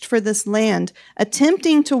reached for this land,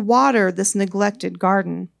 attempting to water this neglected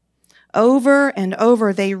garden. Over and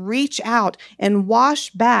over they reach out and wash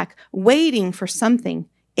back, waiting for something,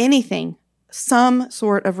 anything, some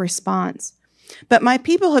sort of response. But my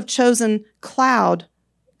people have chosen cloud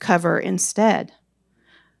cover instead,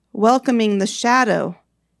 welcoming the shadow,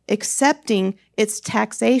 accepting its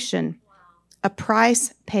taxation, a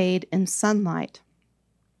price paid in sunlight.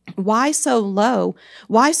 Why so low?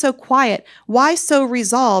 Why so quiet? Why so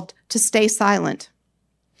resolved to stay silent?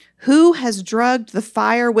 Who has drugged the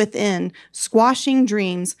fire within, squashing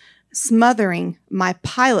dreams, smothering my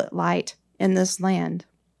pilot light in this land?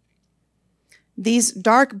 These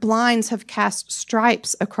dark blinds have cast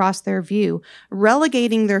stripes across their view,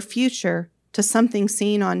 relegating their future to something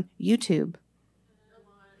seen on YouTube.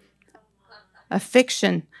 A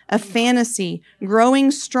fiction, a fantasy,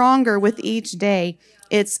 growing stronger with each day,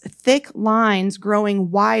 its thick lines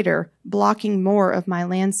growing wider, blocking more of my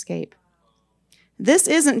landscape. This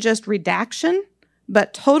isn't just redaction,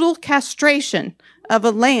 but total castration of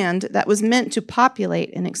a land that was meant to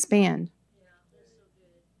populate and expand.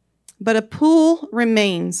 But a pool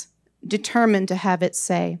remains, determined to have its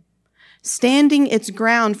say, standing its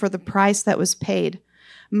ground for the price that was paid.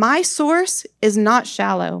 My source is not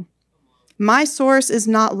shallow. My source is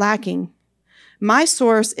not lacking. My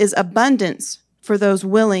source is abundance for those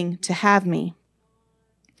willing to have me.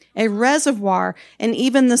 A reservoir in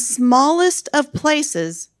even the smallest of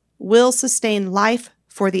places will sustain life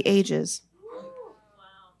for the ages.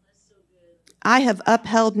 I have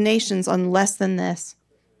upheld nations on less than this.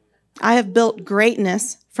 I have built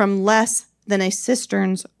greatness from less than a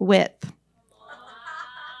cistern's width.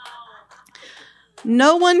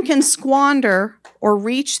 No one can squander or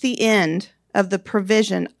reach the end of the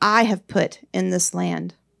provision I have put in this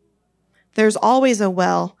land. There's always a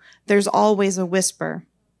well. There's always a whisper.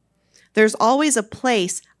 There's always a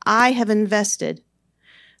place I have invested.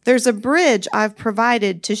 There's a bridge I've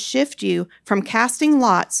provided to shift you from casting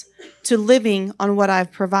lots to living on what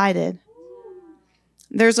I've provided.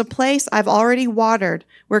 There's a place I've already watered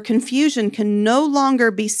where confusion can no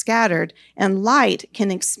longer be scattered and light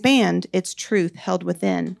can expand its truth held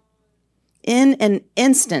within. In an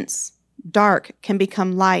instance, dark can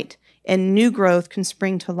become light and new growth can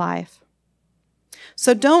spring to life.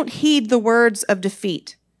 So don't heed the words of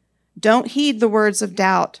defeat. Don't heed the words of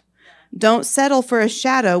doubt. Don't settle for a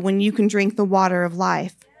shadow when you can drink the water of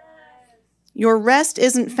life. Your rest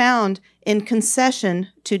isn't found in concession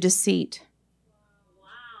to deceit.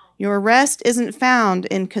 Your rest isn't found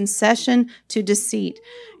in concession to deceit.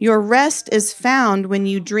 Your rest is found when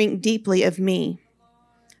you drink deeply of me.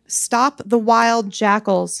 Stop the wild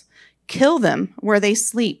jackals. Kill them where they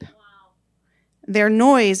sleep. Their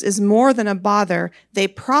noise is more than a bother. They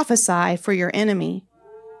prophesy for your enemy.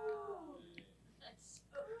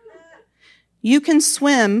 You can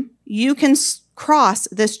swim. You can cross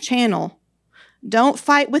this channel. Don't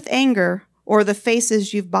fight with anger or the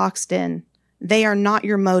faces you've boxed in. They are not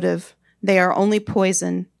your motive. They are only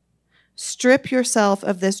poison. Strip yourself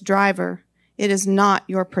of this driver. It is not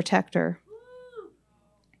your protector.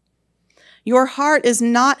 Your heart is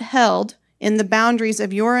not held in the boundaries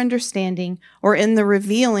of your understanding or in the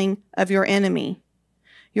revealing of your enemy.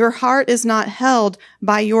 Your heart is not held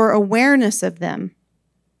by your awareness of them.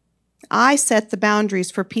 I set the boundaries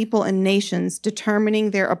for people and nations, determining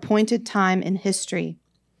their appointed time in history.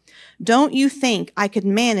 Don't you think I could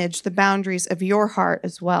manage the boundaries of your heart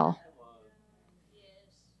as well?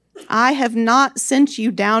 I have not sent you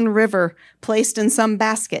downriver, placed in some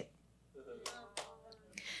basket.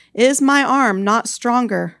 Is my arm not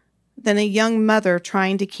stronger than a young mother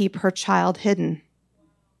trying to keep her child hidden?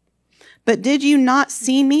 But did you not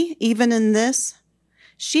see me even in this?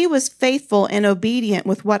 She was faithful and obedient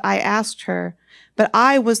with what I asked her, but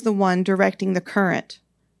I was the one directing the current.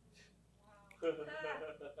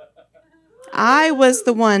 I was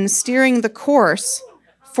the one steering the course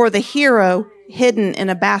for the hero hidden in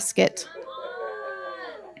a basket.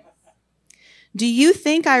 Do you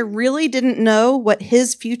think I really didn't know what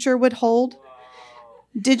his future would hold?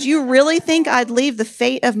 Did you really think I'd leave the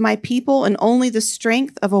fate of my people in only the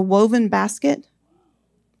strength of a woven basket?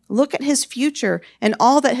 Look at his future and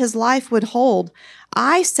all that his life would hold.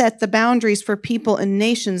 I set the boundaries for people and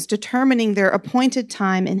nations, determining their appointed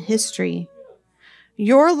time in history.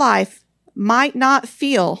 Your life might not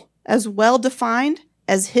feel as well defined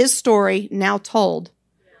as his story now told,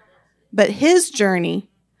 but his journey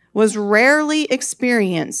was rarely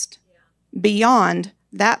experienced beyond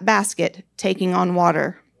that basket taking on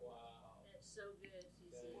water.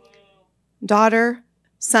 Daughter,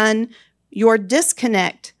 son, your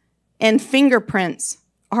disconnect and fingerprints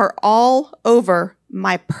are all over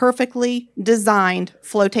my perfectly designed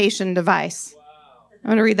flotation device. I'm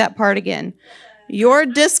going to read that part again. Your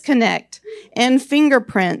disconnect and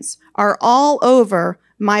fingerprints are all over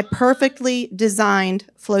my perfectly designed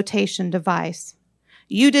flotation device.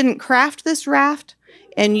 You didn't craft this raft,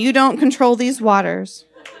 and you don't control these waters.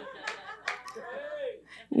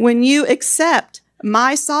 When you accept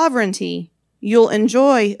my sovereignty, you'll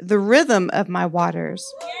enjoy the rhythm of my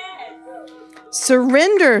waters.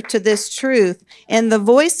 Surrender to this truth, and the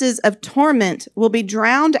voices of torment will be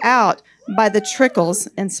drowned out by the trickles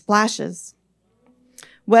and splashes.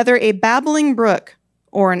 Whether a babbling brook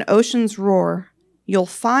or an ocean's roar, you'll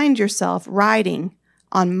find yourself riding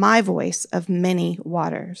on my voice of many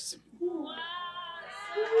waters.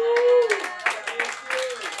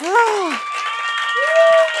 Oh,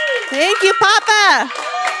 thank you, Papa.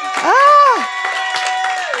 Oh,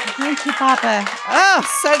 thank you, Papa. Oh,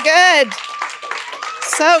 so good.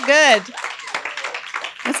 So good.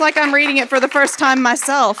 It's like I'm reading it for the first time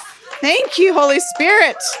myself. Thank you, Holy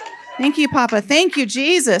Spirit. Thank you, Papa. Thank you,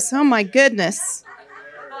 Jesus. Oh, my goodness.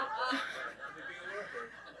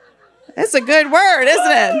 It's a good word,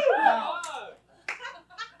 isn't it?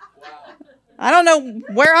 I don't know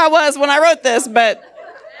where I was when I wrote this, but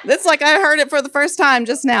it's like I heard it for the first time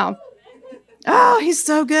just now. Oh, he's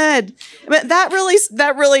so good. But that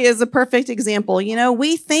really is a perfect example.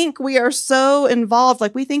 We think we are so involved,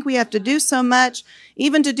 like we think we have to do so much,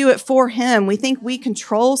 even to do it for him. We think we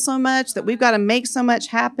control so much, that we've got to make so much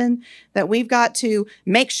happen, that we've got to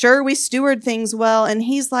make sure we steward things well. And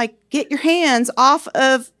he's like, get your hands off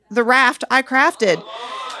of the raft I crafted.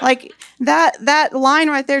 Like that line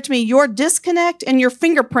right there to me, your disconnect and your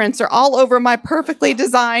fingerprints are all over my perfectly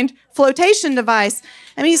designed flotation device.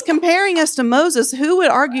 I mean, he's comparing us to Moses. Who would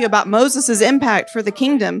argue about Moses' impact for the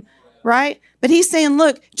kingdom, right? But he's saying,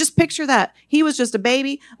 look, just picture that. He was just a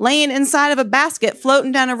baby laying inside of a basket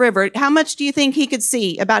floating down a river. How much do you think he could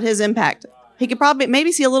see about his impact? He could probably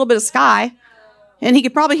maybe see a little bit of sky, and he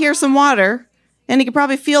could probably hear some water, and he could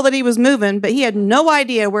probably feel that he was moving, but he had no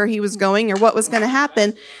idea where he was going or what was going to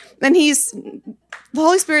happen. And the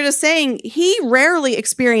Holy Spirit is saying he rarely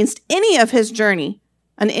experienced any of his journey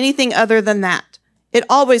on anything other than that. It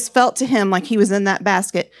always felt to him like he was in that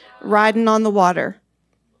basket, riding on the water.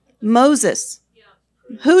 Moses.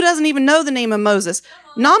 Who doesn't even know the name of Moses?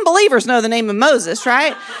 Non-believers know the name of Moses,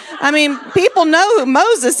 right? I mean, people know who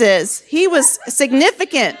Moses is. He was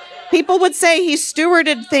significant. People would say he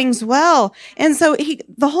stewarded things well. And so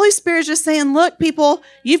the Holy Spirit is just saying, look, people,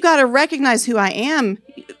 you've got to recognize who I am.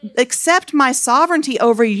 Accept my sovereignty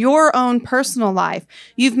over your own personal life.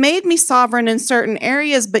 You've made me sovereign in certain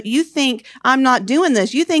areas, but you think I'm not doing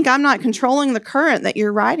this. You think I'm not controlling the current that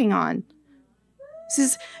you're riding on. He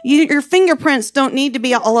says, your fingerprints don't need to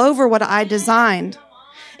be all over what I designed.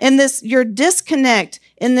 And your disconnect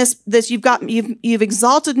in this you've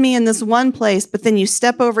exalted me in this one place, but then you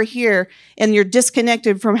step over here and you're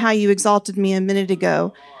disconnected from how you exalted me a minute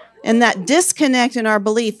ago. And that disconnect in our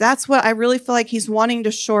belief, that's what I really feel like he's wanting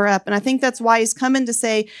to shore up. And I think that's why he's coming to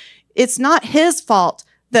say it's not his fault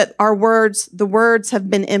that the words have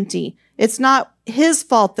been empty. It's not his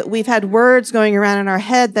fault that we've had words going around in our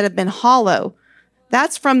head that have been hollow.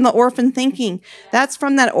 That's from the orphan thinking. That's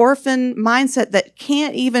from that orphan mindset that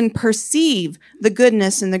can't even perceive the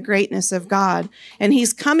goodness and the greatness of God. And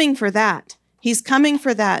he's coming for that. He's coming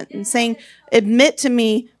for that and saying, admit to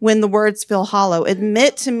me when the words feel hollow.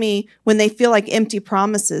 Admit to me when they feel like empty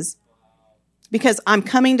promises. Because I'm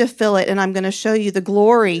coming to fill it, and I'm going to show you the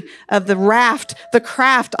glory of the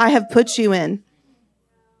craft I have put you in.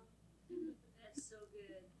 That's so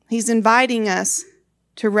good. He's inviting us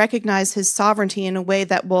to recognize his sovereignty in a way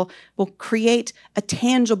that will create a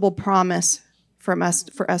tangible promise for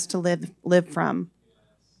us to live from.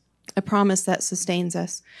 A promise that sustains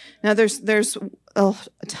us. Now, there's a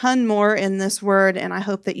ton more in this word, and I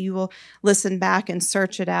hope that you will listen back and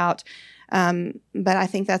search it out. But I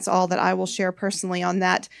think that's all that I will share personally on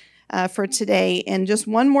that for today. And just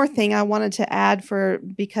one more thing I wanted to add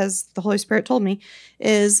because the Holy Spirit told me,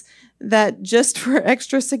 is that just for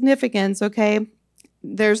extra significance, okay,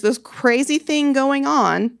 there's this crazy thing going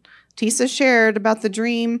on. Tisa shared about the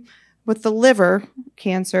dream with the liver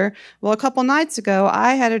cancer. Well, a couple nights ago,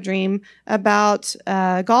 I had a dream about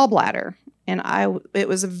gallbladder. And it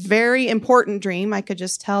was a very important dream. I could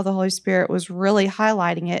just tell the Holy Spirit was really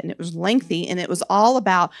highlighting it, and it was lengthy, and it was all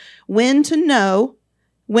about when to know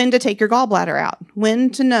when to take your gallbladder out, when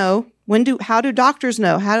to know, how do doctors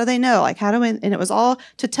know? How do they know? And it was all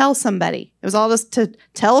to tell somebody. It was all just to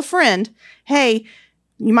tell a friend, hey,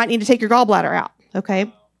 you might need to take your gallbladder out,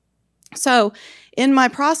 okay? So in my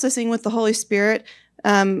processing with the Holy Spirit,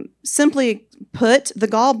 simply put, the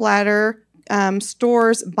gallbladder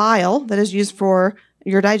stores bile that is used for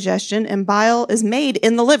your digestion, and bile is made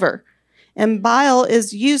in the liver. And bile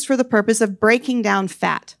is used for the purpose of breaking down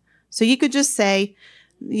fat. So you could just say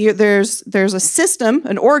there's a system,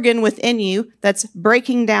 an organ within you that's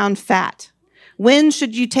breaking down fat. When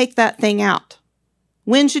should you take that thing out?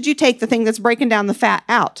 When should you take the thing that's breaking down the fat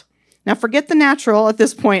out? Now, forget the natural at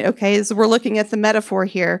this point, okay? So we're looking at the metaphor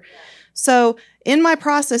here. So in my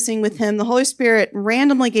processing with him, the Holy Spirit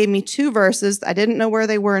randomly gave me 2 verses. I didn't know where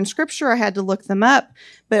they were in Scripture. I had to look them up.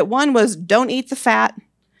 But one was, don't eat the fat.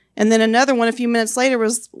 And then another one a few minutes later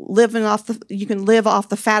was, you can live off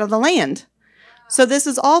the fat of the land. So this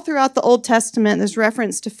is all throughout the Old Testament. There's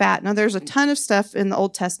reference to fat. Now, there's a ton of stuff in the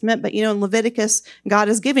Old Testament, but in Leviticus, God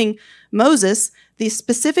is giving Moses these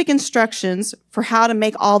specific instructions for how to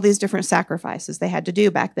make all these different sacrifices they had to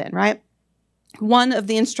do back then, right? One of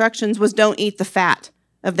the instructions was don't eat the fat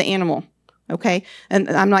of the animal, okay? And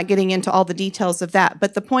I'm not getting into all the details of that,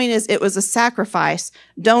 but the point is it was a sacrifice.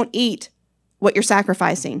 Don't eat what you're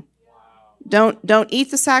sacrificing. Don't eat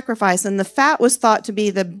the sacrifice. And the fat was thought to be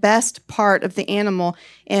the best part of the animal.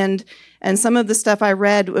 And some of the stuff I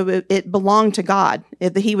read, it belonged to God.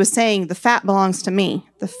 He was saying, the fat belongs to me.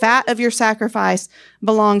 The fat of your sacrifice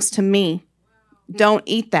belongs to me. don't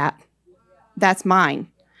eat that. That's mine.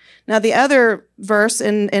 Now, the other verse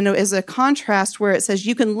is a contrast where it says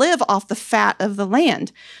you can live off the fat of the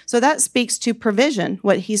land. So that speaks to provision,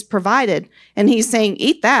 what he's provided. And he's saying,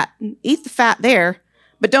 eat that, eat the fat there,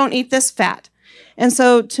 but don't eat this fat. And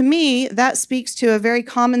so to me, that speaks to a very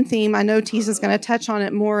common theme. I know Tisa's going to touch on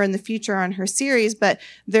it more in the future on her series, but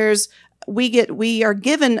we are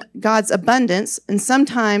given God's abundance, and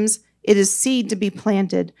sometimes it is seed to be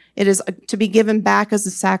planted. It is to be given back as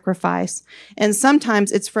a sacrifice. And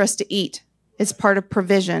sometimes it's for us to eat. It's part of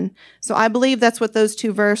provision. So I believe that's what those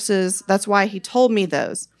two verses, that's why he told me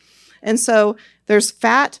those. And so there's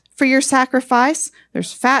fat for your sacrifice.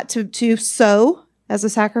 There's fat to sow as a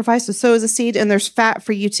sacrifice, to sow as a seed, and there's fat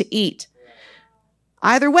for you to eat.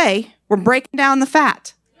 Either way, we're breaking down the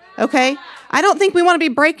fat, okay? I don't think we want to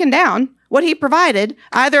be breaking down what he provided,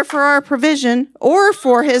 either for our provision or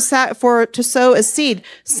for to sow as seed.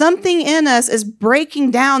 Something in us is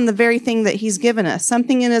breaking down the very thing that he's given us.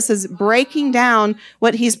 Something in us is breaking down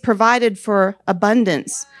what he's provided for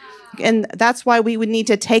abundance. And that's why we would need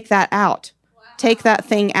to take that out. Take that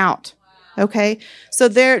thing out. Okay? So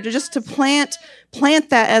there, just to plant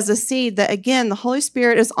that as a seed, that again, the Holy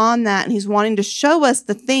Spirit is on that, and he's wanting to show us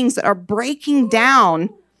the things that are breaking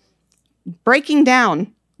down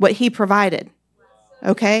what he provided,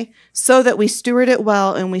 okay? So that we steward it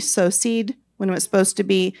well, and we sow seed when it's supposed to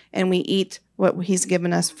be, and we eat what he's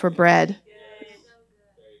given us for bread.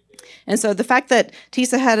 And so the fact that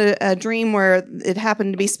Tisa had a dream where it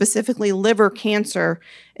happened to be specifically liver cancer,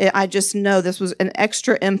 I just know this was an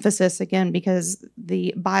extra emphasis, again, because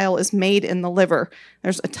the bile is made in the liver.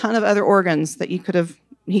 There's a ton of other organs that he could have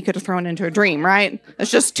thrown into a dream, right? It's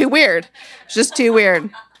just too weird. It's just too weird.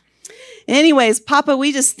 Anyways, Papa,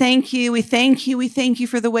 we just thank you. We thank you. We thank you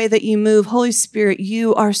for the way that you move. Holy Spirit,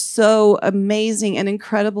 you are so amazing and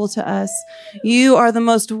incredible to us. You are the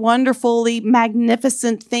most wonderfully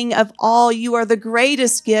magnificent thing of all. You are the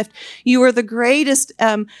greatest gift. You are the greatest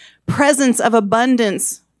presence of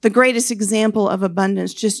abundance, the greatest example of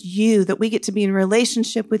abundance, just you, that we get to be in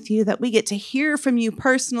relationship with you, that we get to hear from you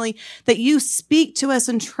personally, that you speak to us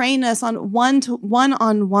and train us on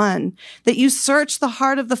one-on-one, that you search the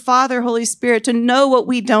heart of the Father, Holy Spirit, to know what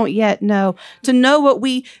we don't yet know, to know what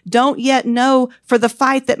we don't yet know for the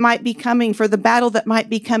fight that might be coming, for the battle that might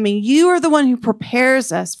be coming. You are the one who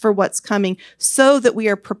prepares us for what's coming so that we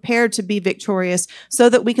are prepared to be victorious, so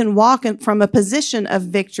that we can walk from a position of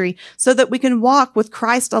victory, so that we can walk with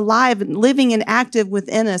Christ alive and living and active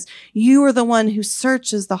within us. You are the one who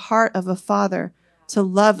searches the heart of a father to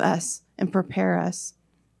love us and prepare us.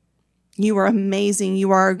 You are amazing. You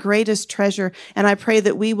are our greatest treasure. And I pray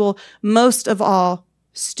that we will most of all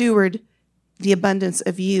steward the abundance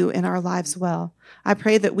of you in our lives well. I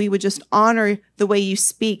pray that we would just honor the way you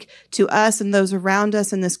speak to us and those around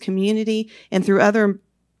us in this community and through other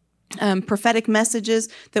prophetic messages,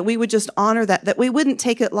 that we would just honor that we wouldn't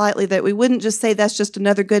take it lightly, that we wouldn't just say that's just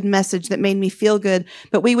another good message that made me feel good,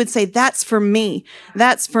 but we would say that's for me.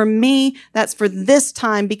 That's for me. That's for this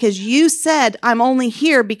time, because you said I'm only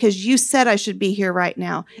here because you said I should be here right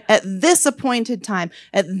now at this appointed time,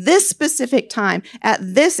 at this specific time, at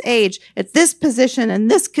this age, at this position, and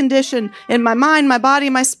this condition in my mind, my body,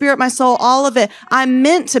 my spirit, my soul, all of it. I'm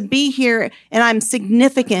meant to be here, and I'm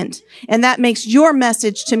significant. And that makes your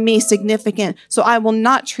message to me significant. So I will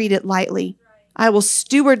not treat it lightly. I will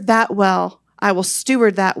steward that well. I will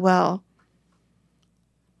steward that well.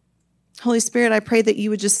 Holy Spirit, I pray that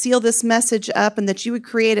you would just seal this message up, and that you would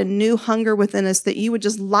create a new hunger within us, that you would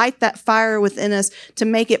just light that fire within us to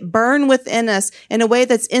make it burn within us in a way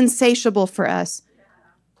that's insatiable for us.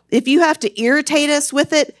 If you have to irritate us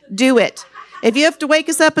with it, do it. If you have to wake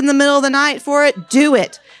us up in the middle of the night for it, do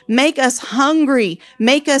it. Make us hungry.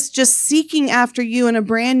 Make us just seeking after you in a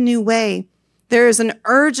brand new way. There is an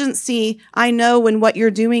urgency, I know, in what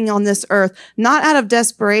you're doing on this earth, not out of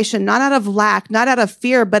desperation, not out of lack, not out of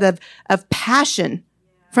fear, but of passion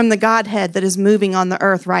from the Godhead that is moving on the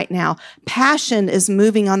earth right now. Passion is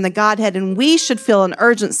moving on the Godhead, and we should feel an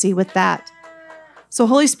urgency with that. So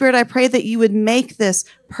Holy Spirit, I pray that you would make this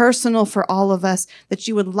personal for all of us, that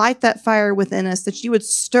you would light that fire within us, that you would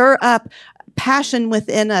stir up passion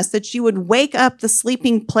within us, that you would wake up the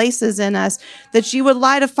sleeping places in us, that you would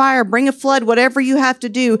light a fire, bring a flood, whatever you have to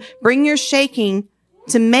do, bring your shaking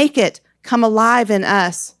to make it come alive in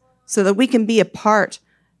us so that we can be a part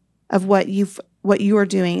of what you are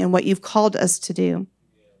doing and what you've called us to do.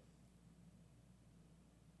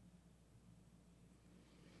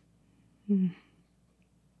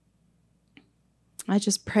 I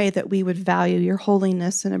just pray that we would value your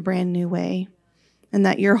holiness in a brand new way. and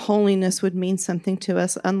that your holiness would mean something to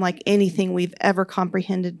us unlike anything we've ever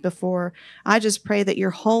comprehended before. I just pray that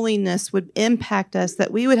your holiness would impact us,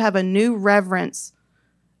 that we would have a new reverence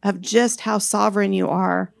of just how sovereign you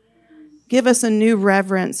are. Give us a new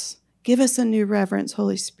reverence. Give us a new reverence,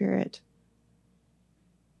 Holy Spirit.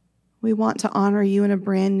 We want to honor you in a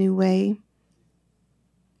brand new way.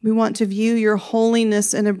 We want to view your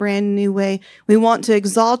holiness in a brand new way. We want to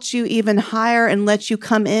exalt you even higher and let you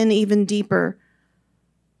come in even deeper.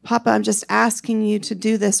 Papa, I'm just asking you to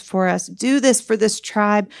do this for us. Do this for this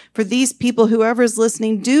tribe, for these people, whoever's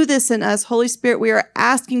listening. Do this in us. Holy Spirit, we are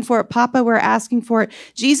asking for it. Papa, we're asking for it.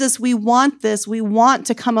 Jesus, we want this. We want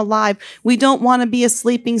to come alive. We don't want to be a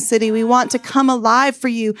sleeping city. We want to come alive for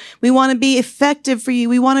you. We want to be effective for you.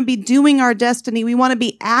 We want to be doing our destiny. We want to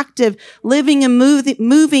be active, living and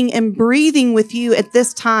moving and breathing with you at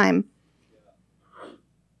this time.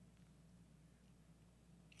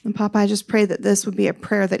 And Papa, I just pray that this would be a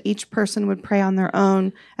prayer that each person would pray on their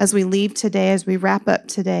own as we leave today, as we wrap up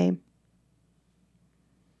today.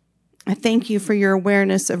 I thank you for your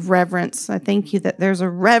awareness of reverence. I thank you that there's a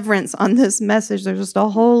reverence on this message. There's just a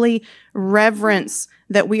holy reverence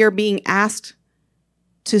that we are being asked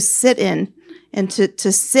to sit in and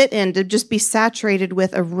to sit in, to just be saturated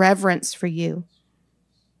with a reverence for you.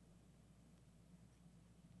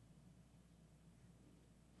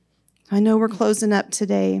 I know we're closing up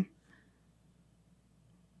today.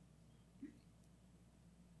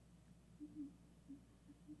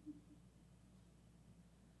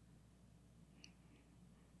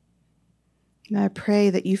 And I pray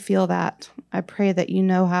that you feel that. I pray that you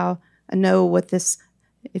know what this,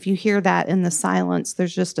 if you hear that in the silence,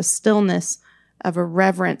 there's just a stillness of a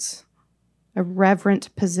reverent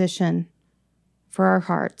position for our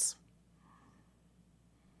hearts.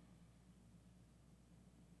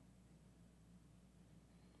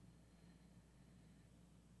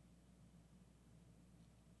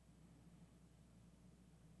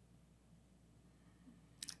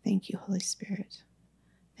 Thank you, Holy Spirit.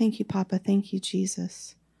 Thank you, Papa. Thank you,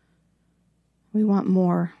 Jesus. We want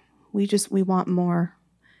more. We want more.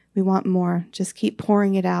 We want more. Just keep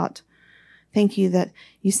pouring it out. Thank you that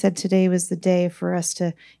you said today was the day for us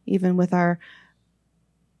to, even when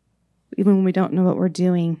we don't know what we're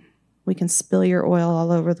doing, we can spill your oil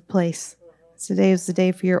all over the place. Today is the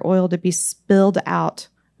day for your oil to be spilled out.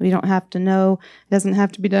 We don't have to know. It doesn't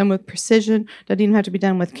have to be done with precision. It doesn't even have to be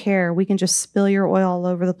done with care. We can just spill your oil all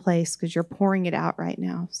over the place because you're pouring it out right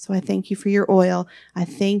now. So I thank you for your oil. I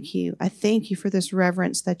thank you. I thank you for this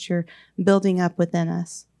reverence that you're building up within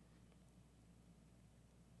us.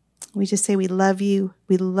 We just say we love you.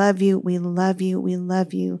 We love you. We love you. We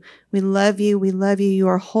love you. We love you. We love you. You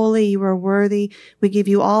are holy. You are worthy. We give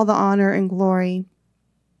you all the honor and glory.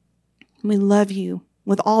 We love you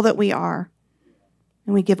with all that we are.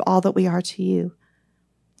 And we give all that we are to you.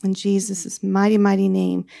 In Jesus' mighty, mighty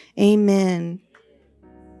name, amen.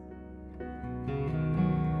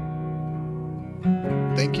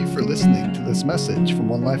 Thank you for listening to this message from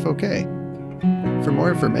OneLifeOK. For more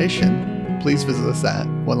information, please visit us at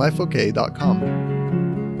OneLifeOK.com.